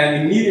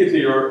 and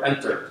immediately you're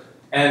entered.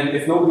 And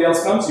if nobody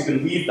else comes, you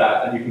can leave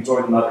that and you can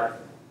join another.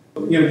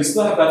 You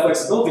still have that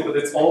flexibility, but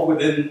it's all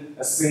within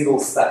a single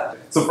step.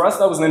 So for us,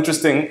 that was an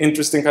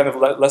interesting kind of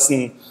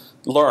lesson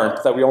learned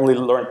that we only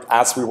learned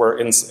as we were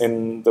in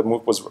the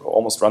MOOC was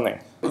almost running.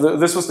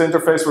 This was the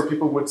interface where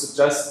people would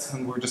suggest,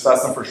 and we would just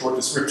ask them for a short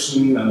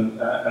description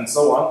and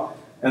so on.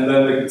 And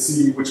then they could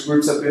see which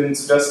groups had been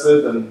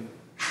suggested,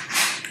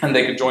 and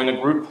they could join a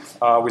group.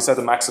 We set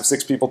a max of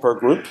 6 people per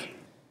group.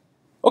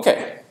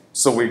 Okay,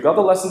 so we've got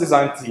a lesson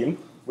design team.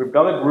 We've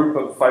got a group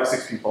of 5,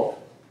 6 people.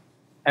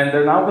 And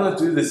they're now going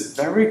to do this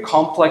very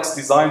complex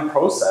design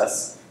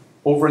process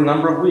over a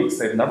number of weeks.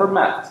 They've never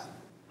met.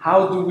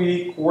 How do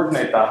we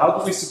coordinate that? How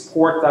do we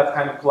support that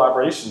kind of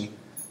collaboration?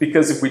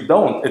 Because if we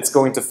don't, it's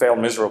going to fail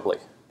miserably.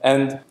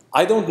 And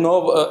I don't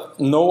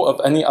know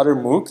of any other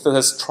MOOC that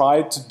has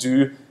tried to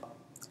do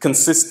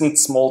consistent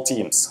small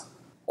teams.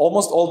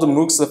 Almost all the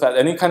MOOCs that have had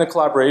any kind of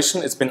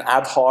collaboration, it's been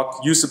ad hoc.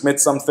 You submit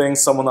something,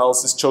 someone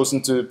else is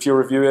chosen to peer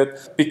review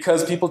it,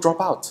 because people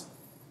drop out.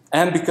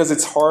 And because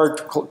it's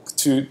hard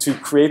to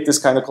create this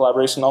kind of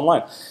collaboration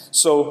online.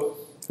 So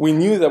we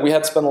knew that we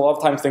had to spend a lot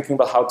of time thinking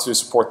about how to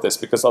support this,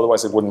 because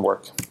otherwise it wouldn't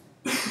work.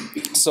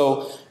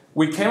 So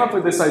we came up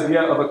with this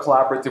idea of a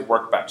collaborative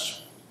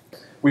workbench.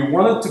 We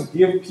wanted to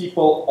give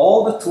people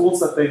all the tools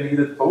that they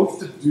needed,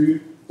 both to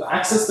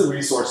access the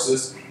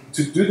resources,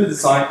 to do the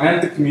design,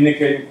 and to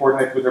communicate and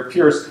coordinate with their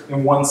peers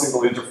in one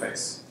single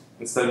interface,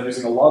 instead of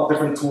using a lot of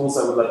different tools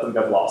that would let them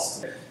get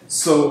lost.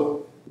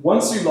 So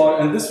once you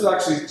log, and this would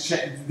actually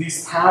change,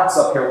 these tabs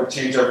up here would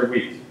change every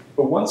week.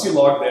 But once you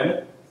logged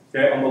in,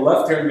 okay, on the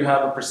left here you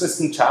have a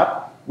persistent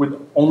chat with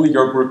only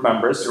your group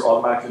members. You're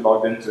automatically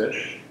logged into it.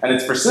 And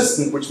it's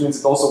persistent, which means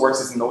it also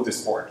works as a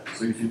notice board.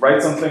 So if you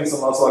write something,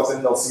 someone else logs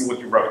in, they'll see what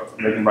you wrote,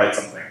 and they can write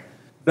something.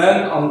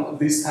 Then on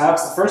these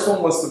tabs, the first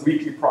one was the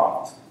weekly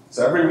prompt.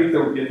 So every week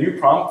there would be a new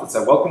prompt that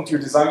said, welcome to your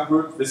design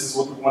group. This is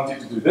what we want you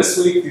to do this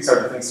week. These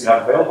are the things you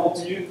have available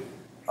to you.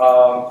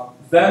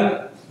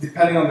 Then,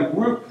 depending on the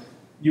group,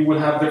 you would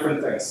have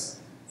different things.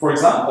 For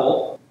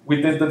example,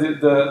 we did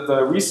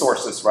the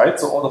resources, right?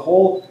 So the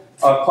whole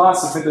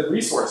class submitted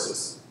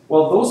resources.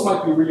 Well, those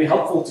might be really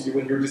helpful to you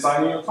when you're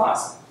designing your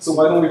class. So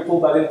why don't we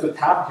pull that into a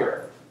tab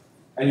here?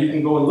 And you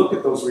can go and look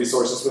at those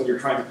resources when you're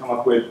trying to come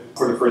up with,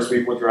 for the first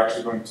week, what you're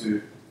actually going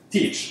to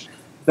teach.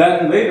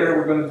 Then later,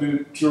 we're going to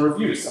do peer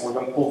reviews, and we're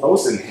going to pull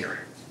those in here.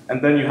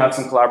 And then you have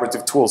some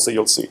collaborative tools that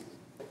you'll see.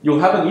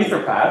 You'll have an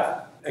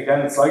Etherpad.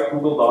 Again, it's like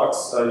Google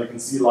Docs. You can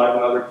see live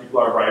when other people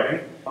are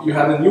writing. You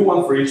have a new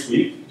one for each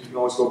week. You can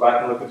always go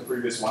back and look at the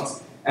previous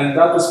ones. And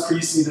that was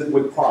preceded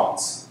with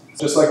prompts.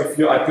 Just like if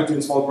I put you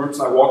in small groups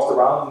and I walked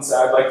around and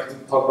said, I'd like to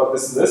talk about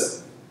this and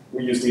this,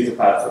 we used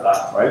Etherpad for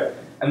that, right?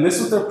 And this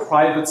was their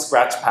private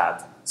scratch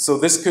pad. So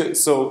this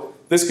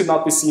could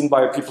not be seen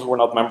by people who were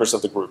not members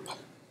of the group.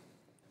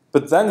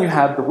 But then you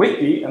had the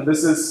wiki, and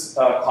this is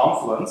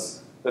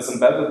Confluence that's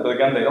embedded, but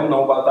again, they don't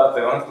know about that.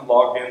 They don't have to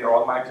log in. They're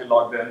automatically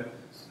logged in.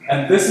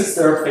 And this is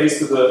their face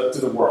to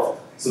the world.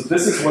 So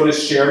this is what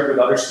is shared with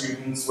other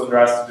students when they're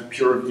asked to do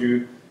peer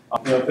review.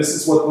 This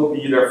is what will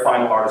be their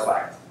final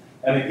artifact.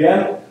 And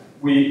again,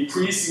 we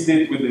precede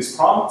it with these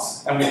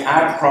prompts, and we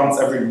add prompts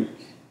every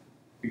week,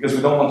 because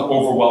we don't want to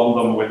overwhelm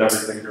them with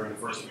everything during the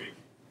first week.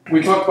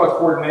 We talked about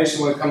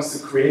coordination when it comes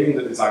to creating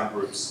the design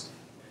groups.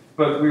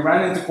 But we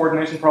ran into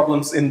coordination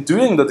problems in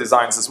doing the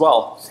designs as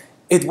well.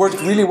 It worked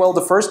really well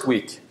the first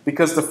week,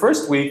 because the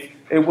first week,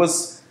 it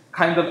was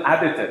kind of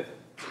additive.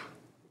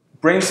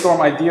 Brainstorm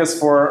ideas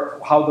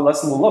for how the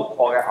lesson will look.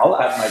 Okay, I'll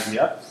add an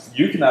idea.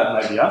 You can add an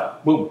idea.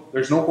 Boom.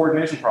 There's no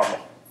coordination problem.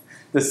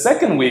 The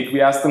second week,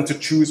 we asked them to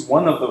choose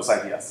one of those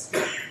ideas.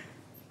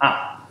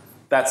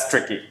 That's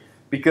tricky.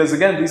 Because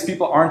again, these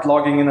people aren't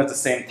logging in at the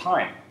same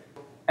time.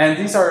 And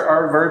these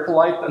are very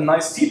polite and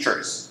nice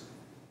teachers.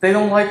 They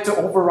don't like to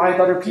override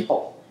other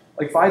people.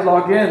 Like if I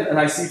log in and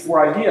I see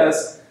 4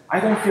 ideas,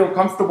 I don't feel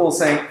comfortable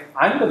saying,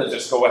 I'm going to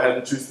just go ahead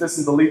and choose this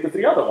and delete the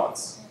 3 other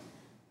ones.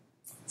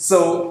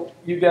 So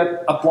you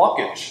get a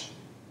blockage,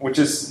 which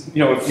is, if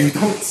you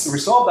don't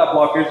resolve that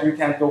blockage, you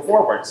can't go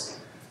forwards.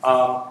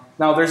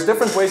 Now, there's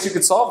different ways you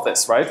could solve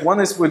this, right?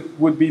 One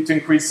would be to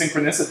increase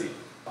synchronicity.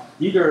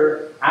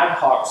 Either ad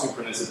hoc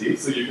synchronicity,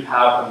 so you could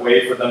have a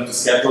way for them to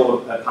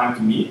schedule a time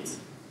to meet.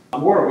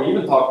 Or we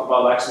even talked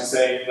about actually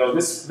saying,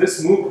 this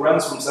MOOC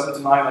runs from 7 to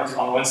 9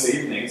 on Wednesday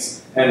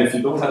evenings, and if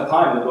you don't have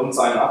time, then don't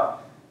sign up.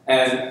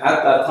 And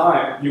at that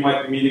time, you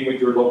might be meeting with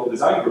your local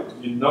design group.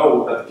 You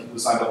know that the people who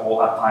signed up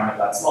all have time at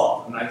that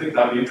slot. And I think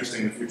that would be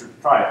interesting in the future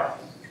to try.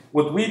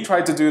 What we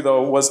tried to do,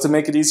 though, was to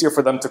make it easier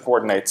for them to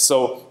coordinate.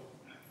 So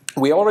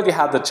we already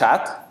had the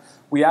chat,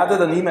 we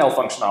added an email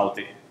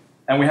functionality.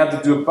 And we had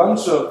to do a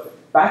bunch of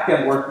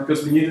back-end work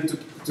because we needed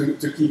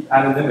to keep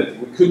anonymity.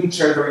 We couldn't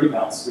share their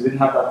emails. We didn't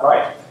have that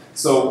right.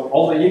 So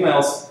all the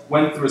emails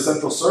went through a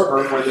central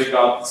server where they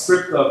got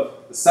stripped of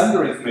the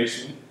sender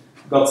information,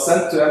 got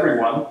sent to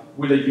everyone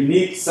with a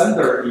unique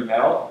sender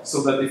email,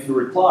 so that if you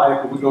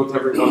reply, it would go to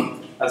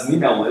everyone as an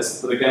email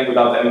list, but again,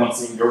 without anyone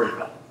seeing your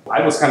email.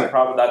 I was kind of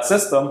proud of that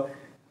system.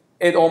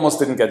 It almost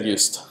didn't get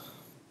used.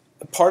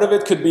 Part of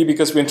it could be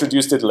because we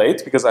introduced it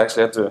late, because I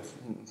actually had to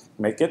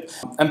make it.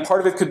 And part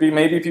of it could be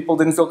maybe people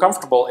didn't feel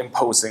comfortable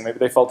imposing. Maybe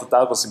they felt that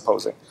that was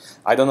imposing.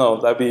 I don't know.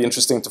 That'd be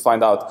interesting to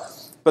find out.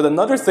 But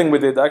another thing we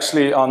did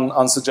actually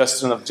on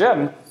suggestion of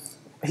Jim,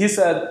 he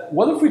said,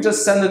 what if we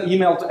just send an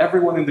email to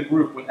everyone in the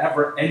group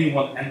whenever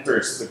anyone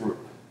enters the group,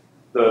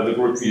 the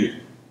group view?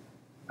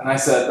 And I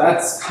said,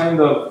 that's kind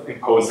of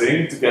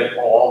imposing to get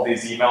all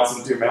these emails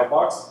into your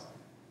mailbox.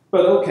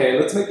 But okay,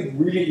 let's make it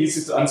really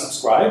easy to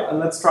unsubscribe and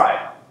let's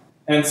try.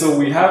 And so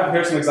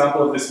here's an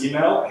example of this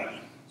email.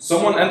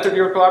 Someone entered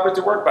your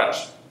collaborative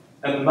workbench.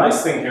 And the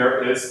nice thing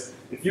here is,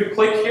 if you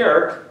click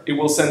here, it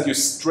will send you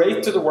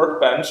straight to the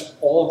workbench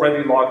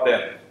already logged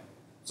in.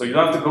 So you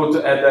don't have to go to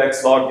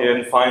edX, log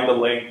in, find the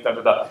link,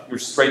 You're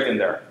straight in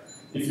there.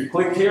 If you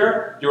click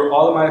here, you're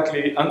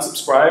automatically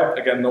unsubscribed.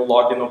 Again, no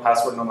login, no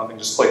password, no nothing,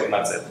 just click and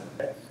that's it.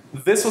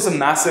 This was a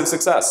massive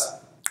success.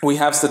 We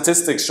have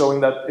statistics showing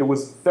that it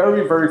was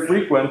very, very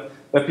frequent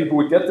that people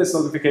would get this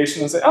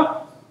notification and say,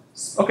 oh,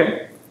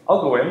 okay,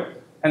 I'll go in,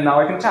 and now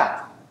I can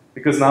chat.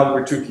 Because now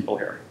we're 2 people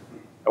here,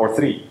 or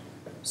 3.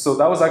 So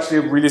that was actually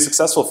a really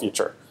successful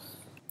feature.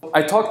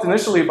 I talked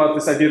initially about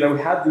this idea that we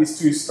had these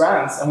 2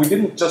 strands, and we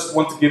didn't just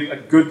want to give a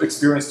good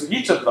experience to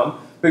each of them,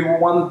 but we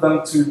wanted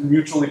them to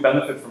mutually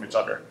benefit from each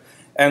other.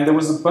 And there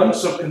was a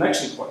bunch of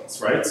connection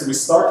points, right? So we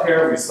start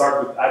here, we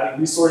start with adding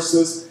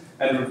resources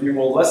and review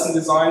all lesson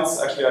designs.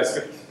 Actually, I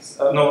skipped,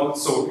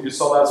 so you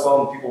saw that as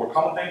well, and people were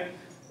commenting.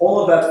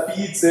 All of that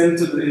feeds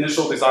into the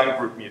initial design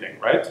group meeting,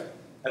 right?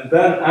 And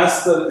then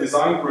as the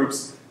design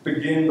groups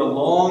begin the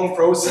long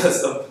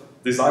process of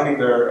designing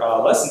their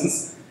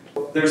lessons,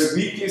 there's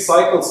weekly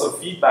cycles of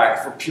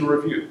feedback for peer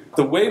review.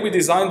 The way we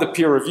designed the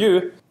peer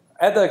review,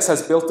 edX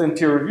has built-in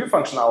peer review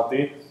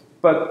functionality,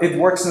 but it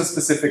works in a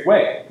specific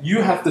way.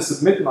 You have to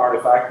submit an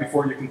artifact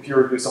before you can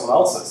peer review someone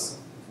else's.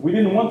 We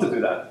didn't want to do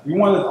that. We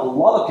wanted a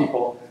lot of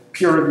people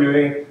peer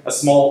reviewing a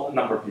small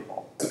number of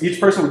people. So each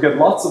person would get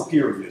lots of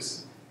peer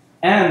reviews.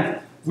 And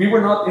we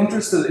were not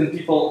interested in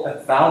people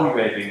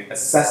evaluating,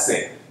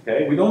 assessing.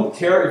 Okay? We don't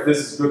care if this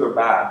is good or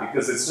bad,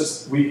 because it's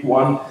just week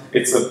 1,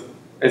 it's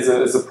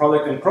a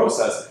product in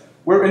process.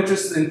 We're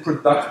interested in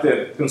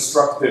productive,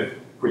 constructive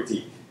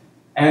critique.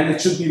 And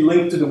it should be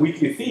linked to the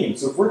weekly theme.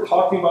 So if we're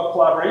talking about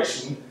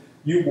collaboration,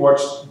 you've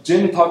watched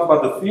Jim talk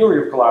about the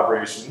theory of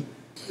collaboration.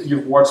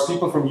 You've watched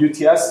people from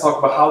UTS talk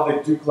about how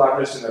they do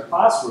collaboration in their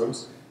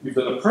classrooms. You've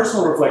done a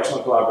personal reflection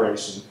on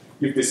collaboration.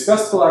 You've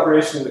discussed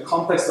collaboration in the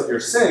context of your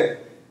SIG.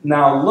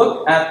 Now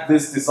look at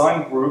this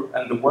design group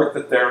and the work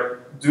that they're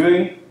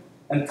doing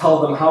and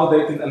tell them how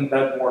they can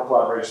embed more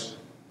collaboration.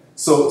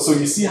 So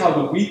you see how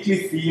the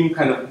weekly theme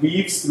kind of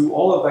weaves through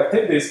all of the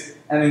activities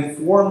and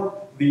inform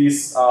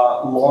these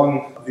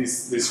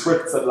these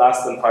scripts that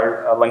last the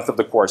entire length of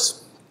the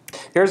course.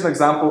 Here's an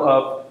example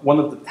of one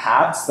of the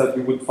tabs that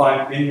you would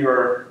find in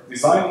your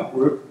design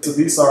group. So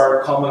these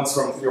are comments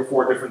from 3 or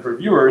 4 different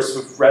reviewers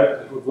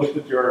who've looked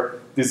at your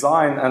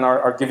design and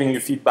are giving you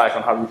feedback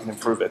on how you can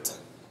improve it.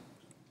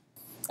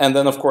 And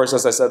then, of course,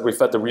 as I said, we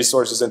fed the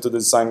resources into the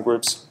design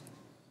groups.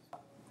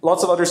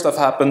 Lots of other stuff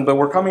happened, but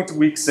we're coming to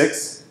week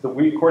 6.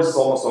 The course is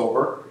almost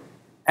over.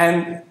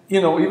 And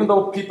even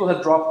though people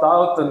had dropped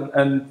out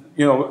and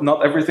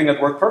not everything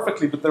had worked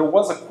perfectly, but there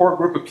was a core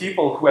group of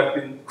people who had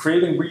been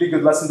creating really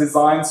good lesson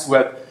designs, who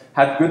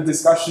had good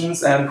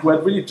discussions, and who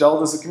had really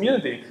gelled as a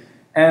community.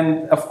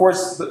 And of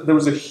course, there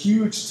was a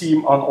huge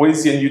team on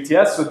OISE and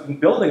UTS who had been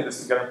building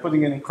this together,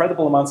 putting in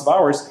incredible amounts of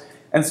hours.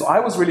 And so I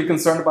was really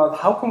concerned about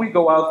how can we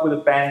go out with a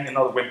bang and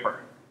not a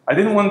whimper. I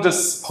didn't want to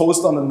just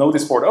post on the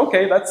notice board,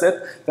 okay, that's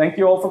it. Thank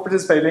you all for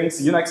participating.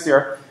 See you next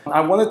year.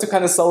 I wanted to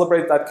kind of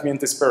celebrate that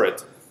community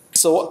spirit.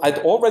 So I'd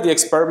already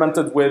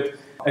experimented with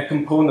a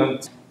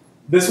component.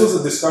 This was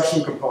a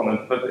discussion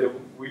component, but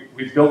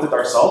we built it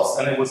ourselves,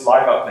 and it was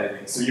live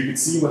updating. So you could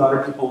see when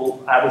other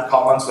people added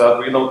comments without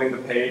reloading the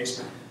page.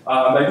 The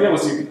idea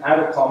was you can add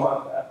a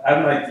comment, add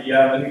an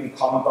idea, and then you can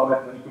comment on it,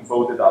 and then you can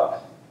vote it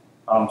up.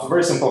 So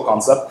very simple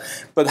concept.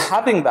 But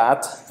having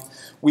that,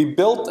 we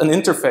built an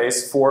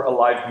interface for a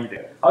live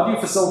meeting. How do you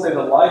facilitate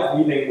a live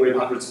meeting with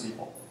hundreds of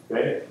people?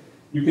 Okay?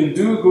 You can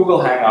do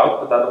Google Hangout,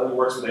 but that only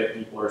works with 8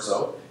 people or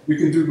so. You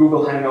can do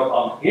Google Hangout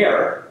on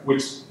air,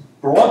 which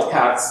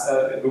broadcasts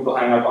Google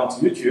Hangout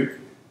onto YouTube,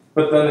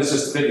 but then it's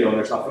just a video and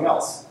there's nothing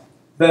else.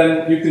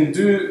 Then you can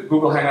do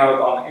Google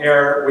Hangout on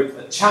air with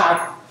a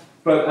chat,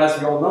 but as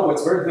we all know,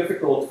 it's very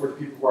difficult for the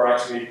people who are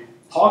actually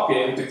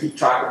talking to keep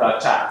track of that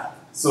chat.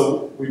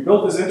 So we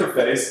built this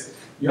interface.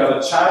 You have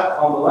a chat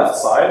on the left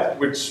side,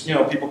 which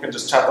people can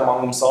just chat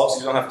among themselves.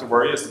 You don't have to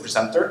worry as the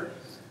presenter.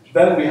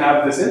 then we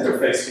have this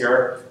interface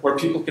here where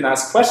people can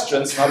ask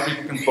questions, and other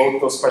people can vote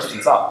those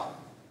questions up.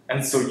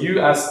 And so you,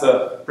 as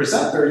the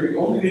presenter, you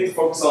only need to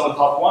focus on the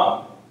top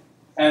one.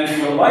 And if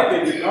you don't like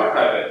it, you can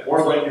archive it.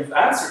 Or when you've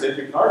answered it,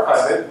 you can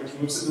archive it, which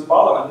moves it to the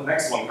bottom, and the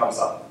next one comes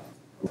up.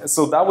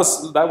 So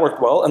that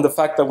worked well. And the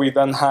fact that we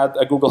then had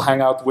a Google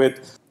Hangout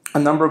with a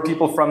number of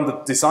people from the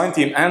design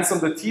team and some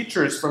of the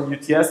teachers from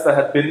UTS that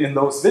had been in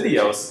those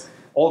videos,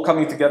 all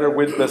coming together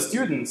with the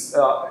students,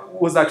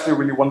 was actually a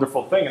really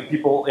wonderful thing. And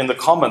people in the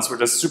comments were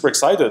just super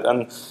excited.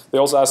 And they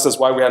also asked us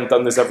why we hadn't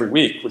done this every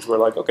week, which we're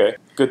like, okay,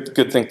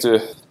 good thing to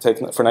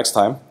take for next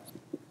time.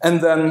 And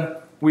then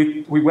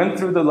we went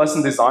through the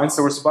lesson designs.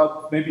 There was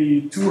about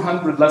maybe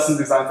 200 lesson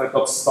designs that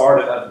got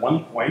started at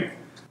one point.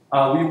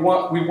 We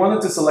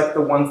wanted to select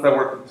the ones that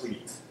were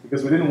complete,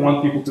 because we didn't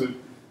want people to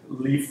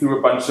leaf through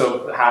a bunch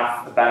of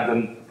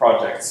half-abandoned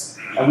projects.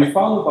 And we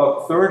found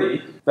about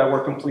 30 that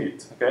were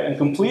complete. Okay? And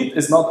complete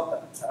is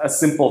not a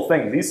simple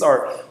thing. These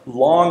are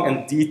long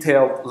and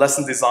detailed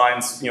lesson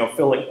designs,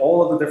 filling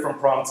all of the different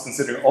prompts,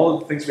 considering all of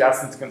the things we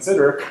asked them to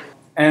consider.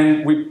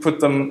 And we put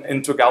them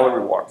into a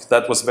gallery walk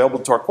that was available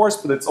to our course,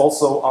 but it's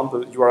also on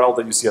the URL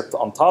that you see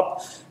on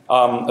top,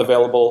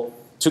 available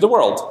to the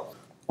world.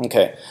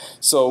 Okay,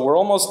 so we're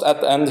almost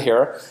at the end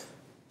here.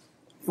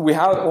 We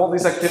have all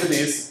these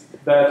activities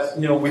that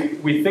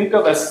we think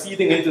of as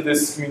feeding into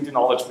this community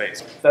knowledge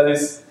base that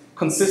is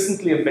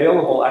consistently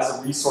available as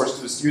a resource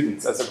to the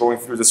students as they're going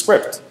through the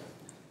script.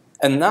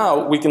 And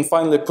now we can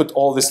finally put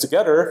all this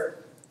together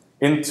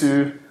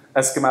into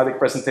a schematic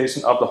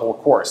presentation of the whole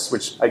course,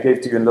 which I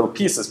gave to you in little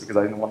pieces because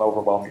I didn't want to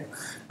overwhelm you.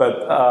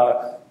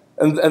 But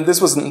and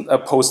this was a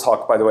post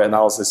hoc, by the way,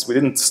 analysis. We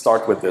didn't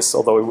start with this,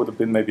 although it would have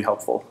been maybe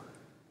helpful.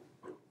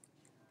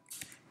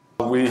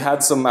 We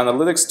had some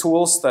analytics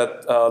tools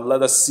that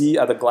let us see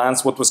at a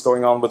glance what was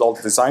going on with all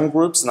the design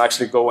groups and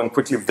actually go and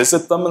quickly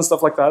visit them and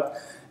stuff like that.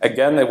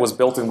 Again, it was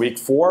built in week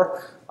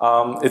 4.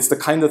 It's the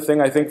kind of thing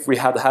I think if we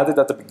had it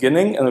at the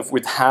beginning, and if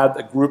we'd had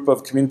a group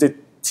of community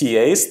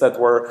TAs that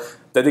were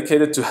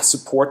dedicated to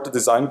support the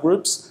design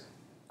groups,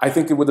 I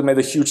think it would have made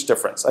a huge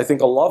difference. I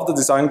think a lot of the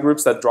design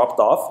groups that dropped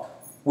off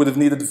would have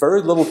needed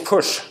very little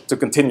push to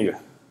continue.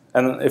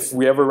 And if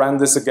we ever ran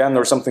this again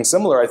or something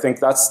similar, I think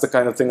that's the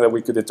kind of thing that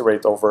we could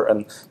iterate over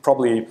and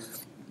probably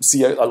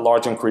see a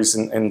large increase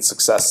in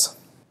success.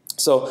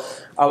 So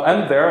I'll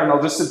end there, and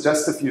I'll just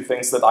suggest a few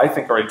things that I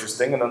think are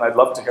interesting, and then I'd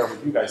love to hear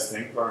what you guys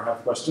think or have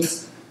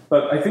questions.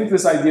 But I think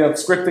this idea of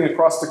scripting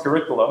across the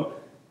curriculum,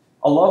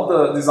 a lot of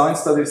the design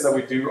studies that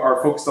we do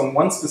are focused on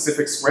one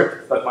specific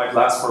script that might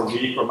last for a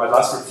week or might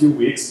last for a few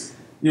weeks.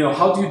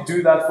 How do you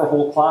do that for a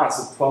whole class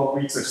of 12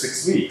 weeks or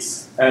 6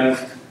 weeks? And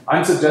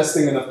I'm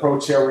suggesting an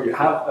approach here where you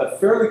have a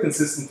fairly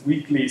consistent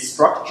weekly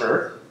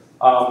structure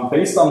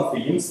based on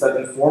themes that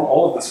inform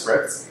all of the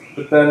scripts,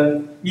 but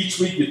then each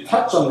week you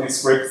touch on these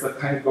scripts that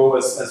kind of go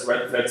as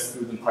red threads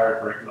through the entire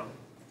curriculum.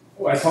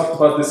 I talked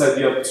about this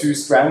idea of 2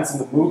 strands in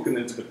the MOOC and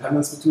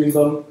interdependence between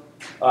them,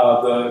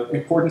 the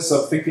importance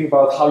of thinking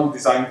about how you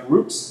design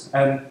groups,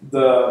 and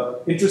the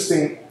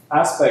interesting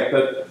aspect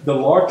that the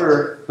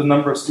larger the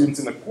number of students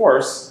in the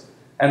course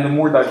and the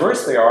more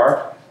diverse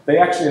they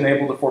actually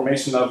enable the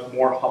formation of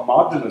more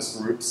homogeneous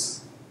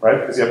groups, right?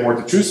 Because you have more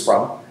to choose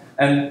from.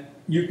 And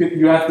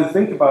you have to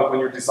think about when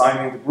you're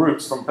designing the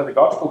groups from a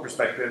pedagogical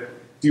perspective,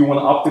 do you want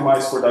to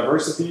optimize for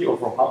diversity or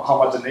for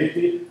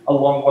homogeneity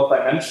along what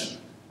dimension,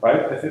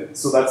 right?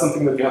 So that's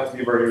something that you have to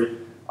be very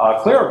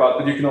clear about,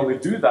 but you can only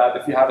do that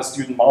if you have a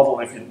student model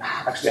and if you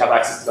actually have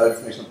access to that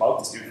information about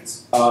the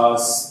students.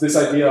 This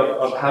idea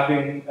of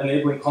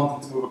enabling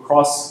content to move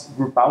across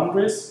group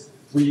boundaries.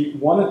 We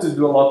wanted to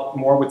do a lot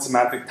more with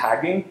semantic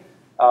tagging.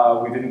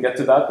 We didn't get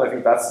to that, but I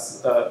think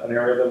that's an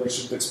area that we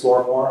should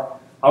explore more.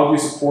 How do you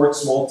support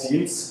small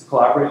teams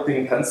collaborating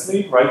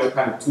intensely, right? What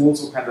kind of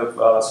tools, what kind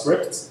of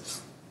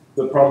scripts?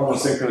 The problem of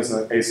synchronous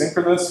and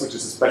asynchronous, which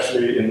is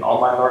especially in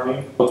online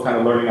learning, what kind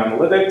of learning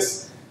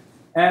analytics.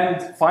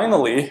 And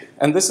finally,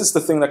 and this is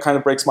the thing that kind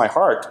of breaks my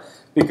heart,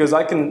 because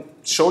I can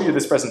show you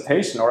this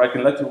presentation or I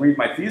can let you read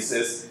my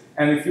thesis,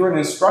 and if you're an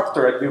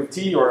instructor at U of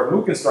T or a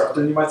MOOC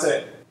instructor, you might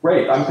say,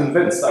 great, I'm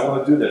convinced, I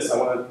want to do this. I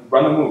want to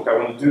run a MOOC. I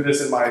want to do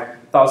this in my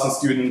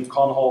 1,000-student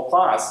con hall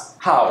class.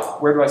 How?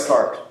 Where do I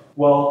start?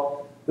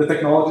 Well, the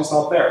technology is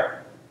not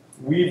there.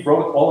 We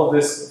wrote all of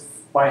this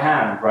by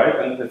hand, right?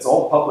 And it's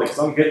all public. It's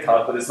on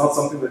GitHub, but it's not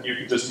something that you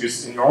can just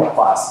use in your own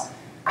class.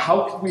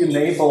 How can we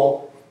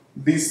enable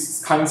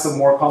these kinds of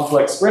more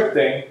complex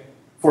scripting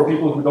for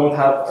people who don't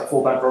have a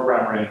full-time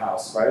programmer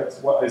in-house, right?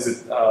 What, is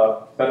it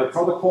better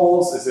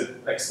protocols? Is it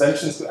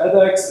extensions to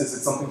edX? Is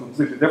it something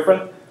completely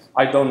different?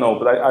 I don't know,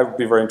 but I would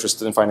be very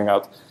interested in finding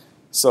out.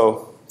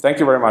 So thank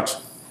you very much.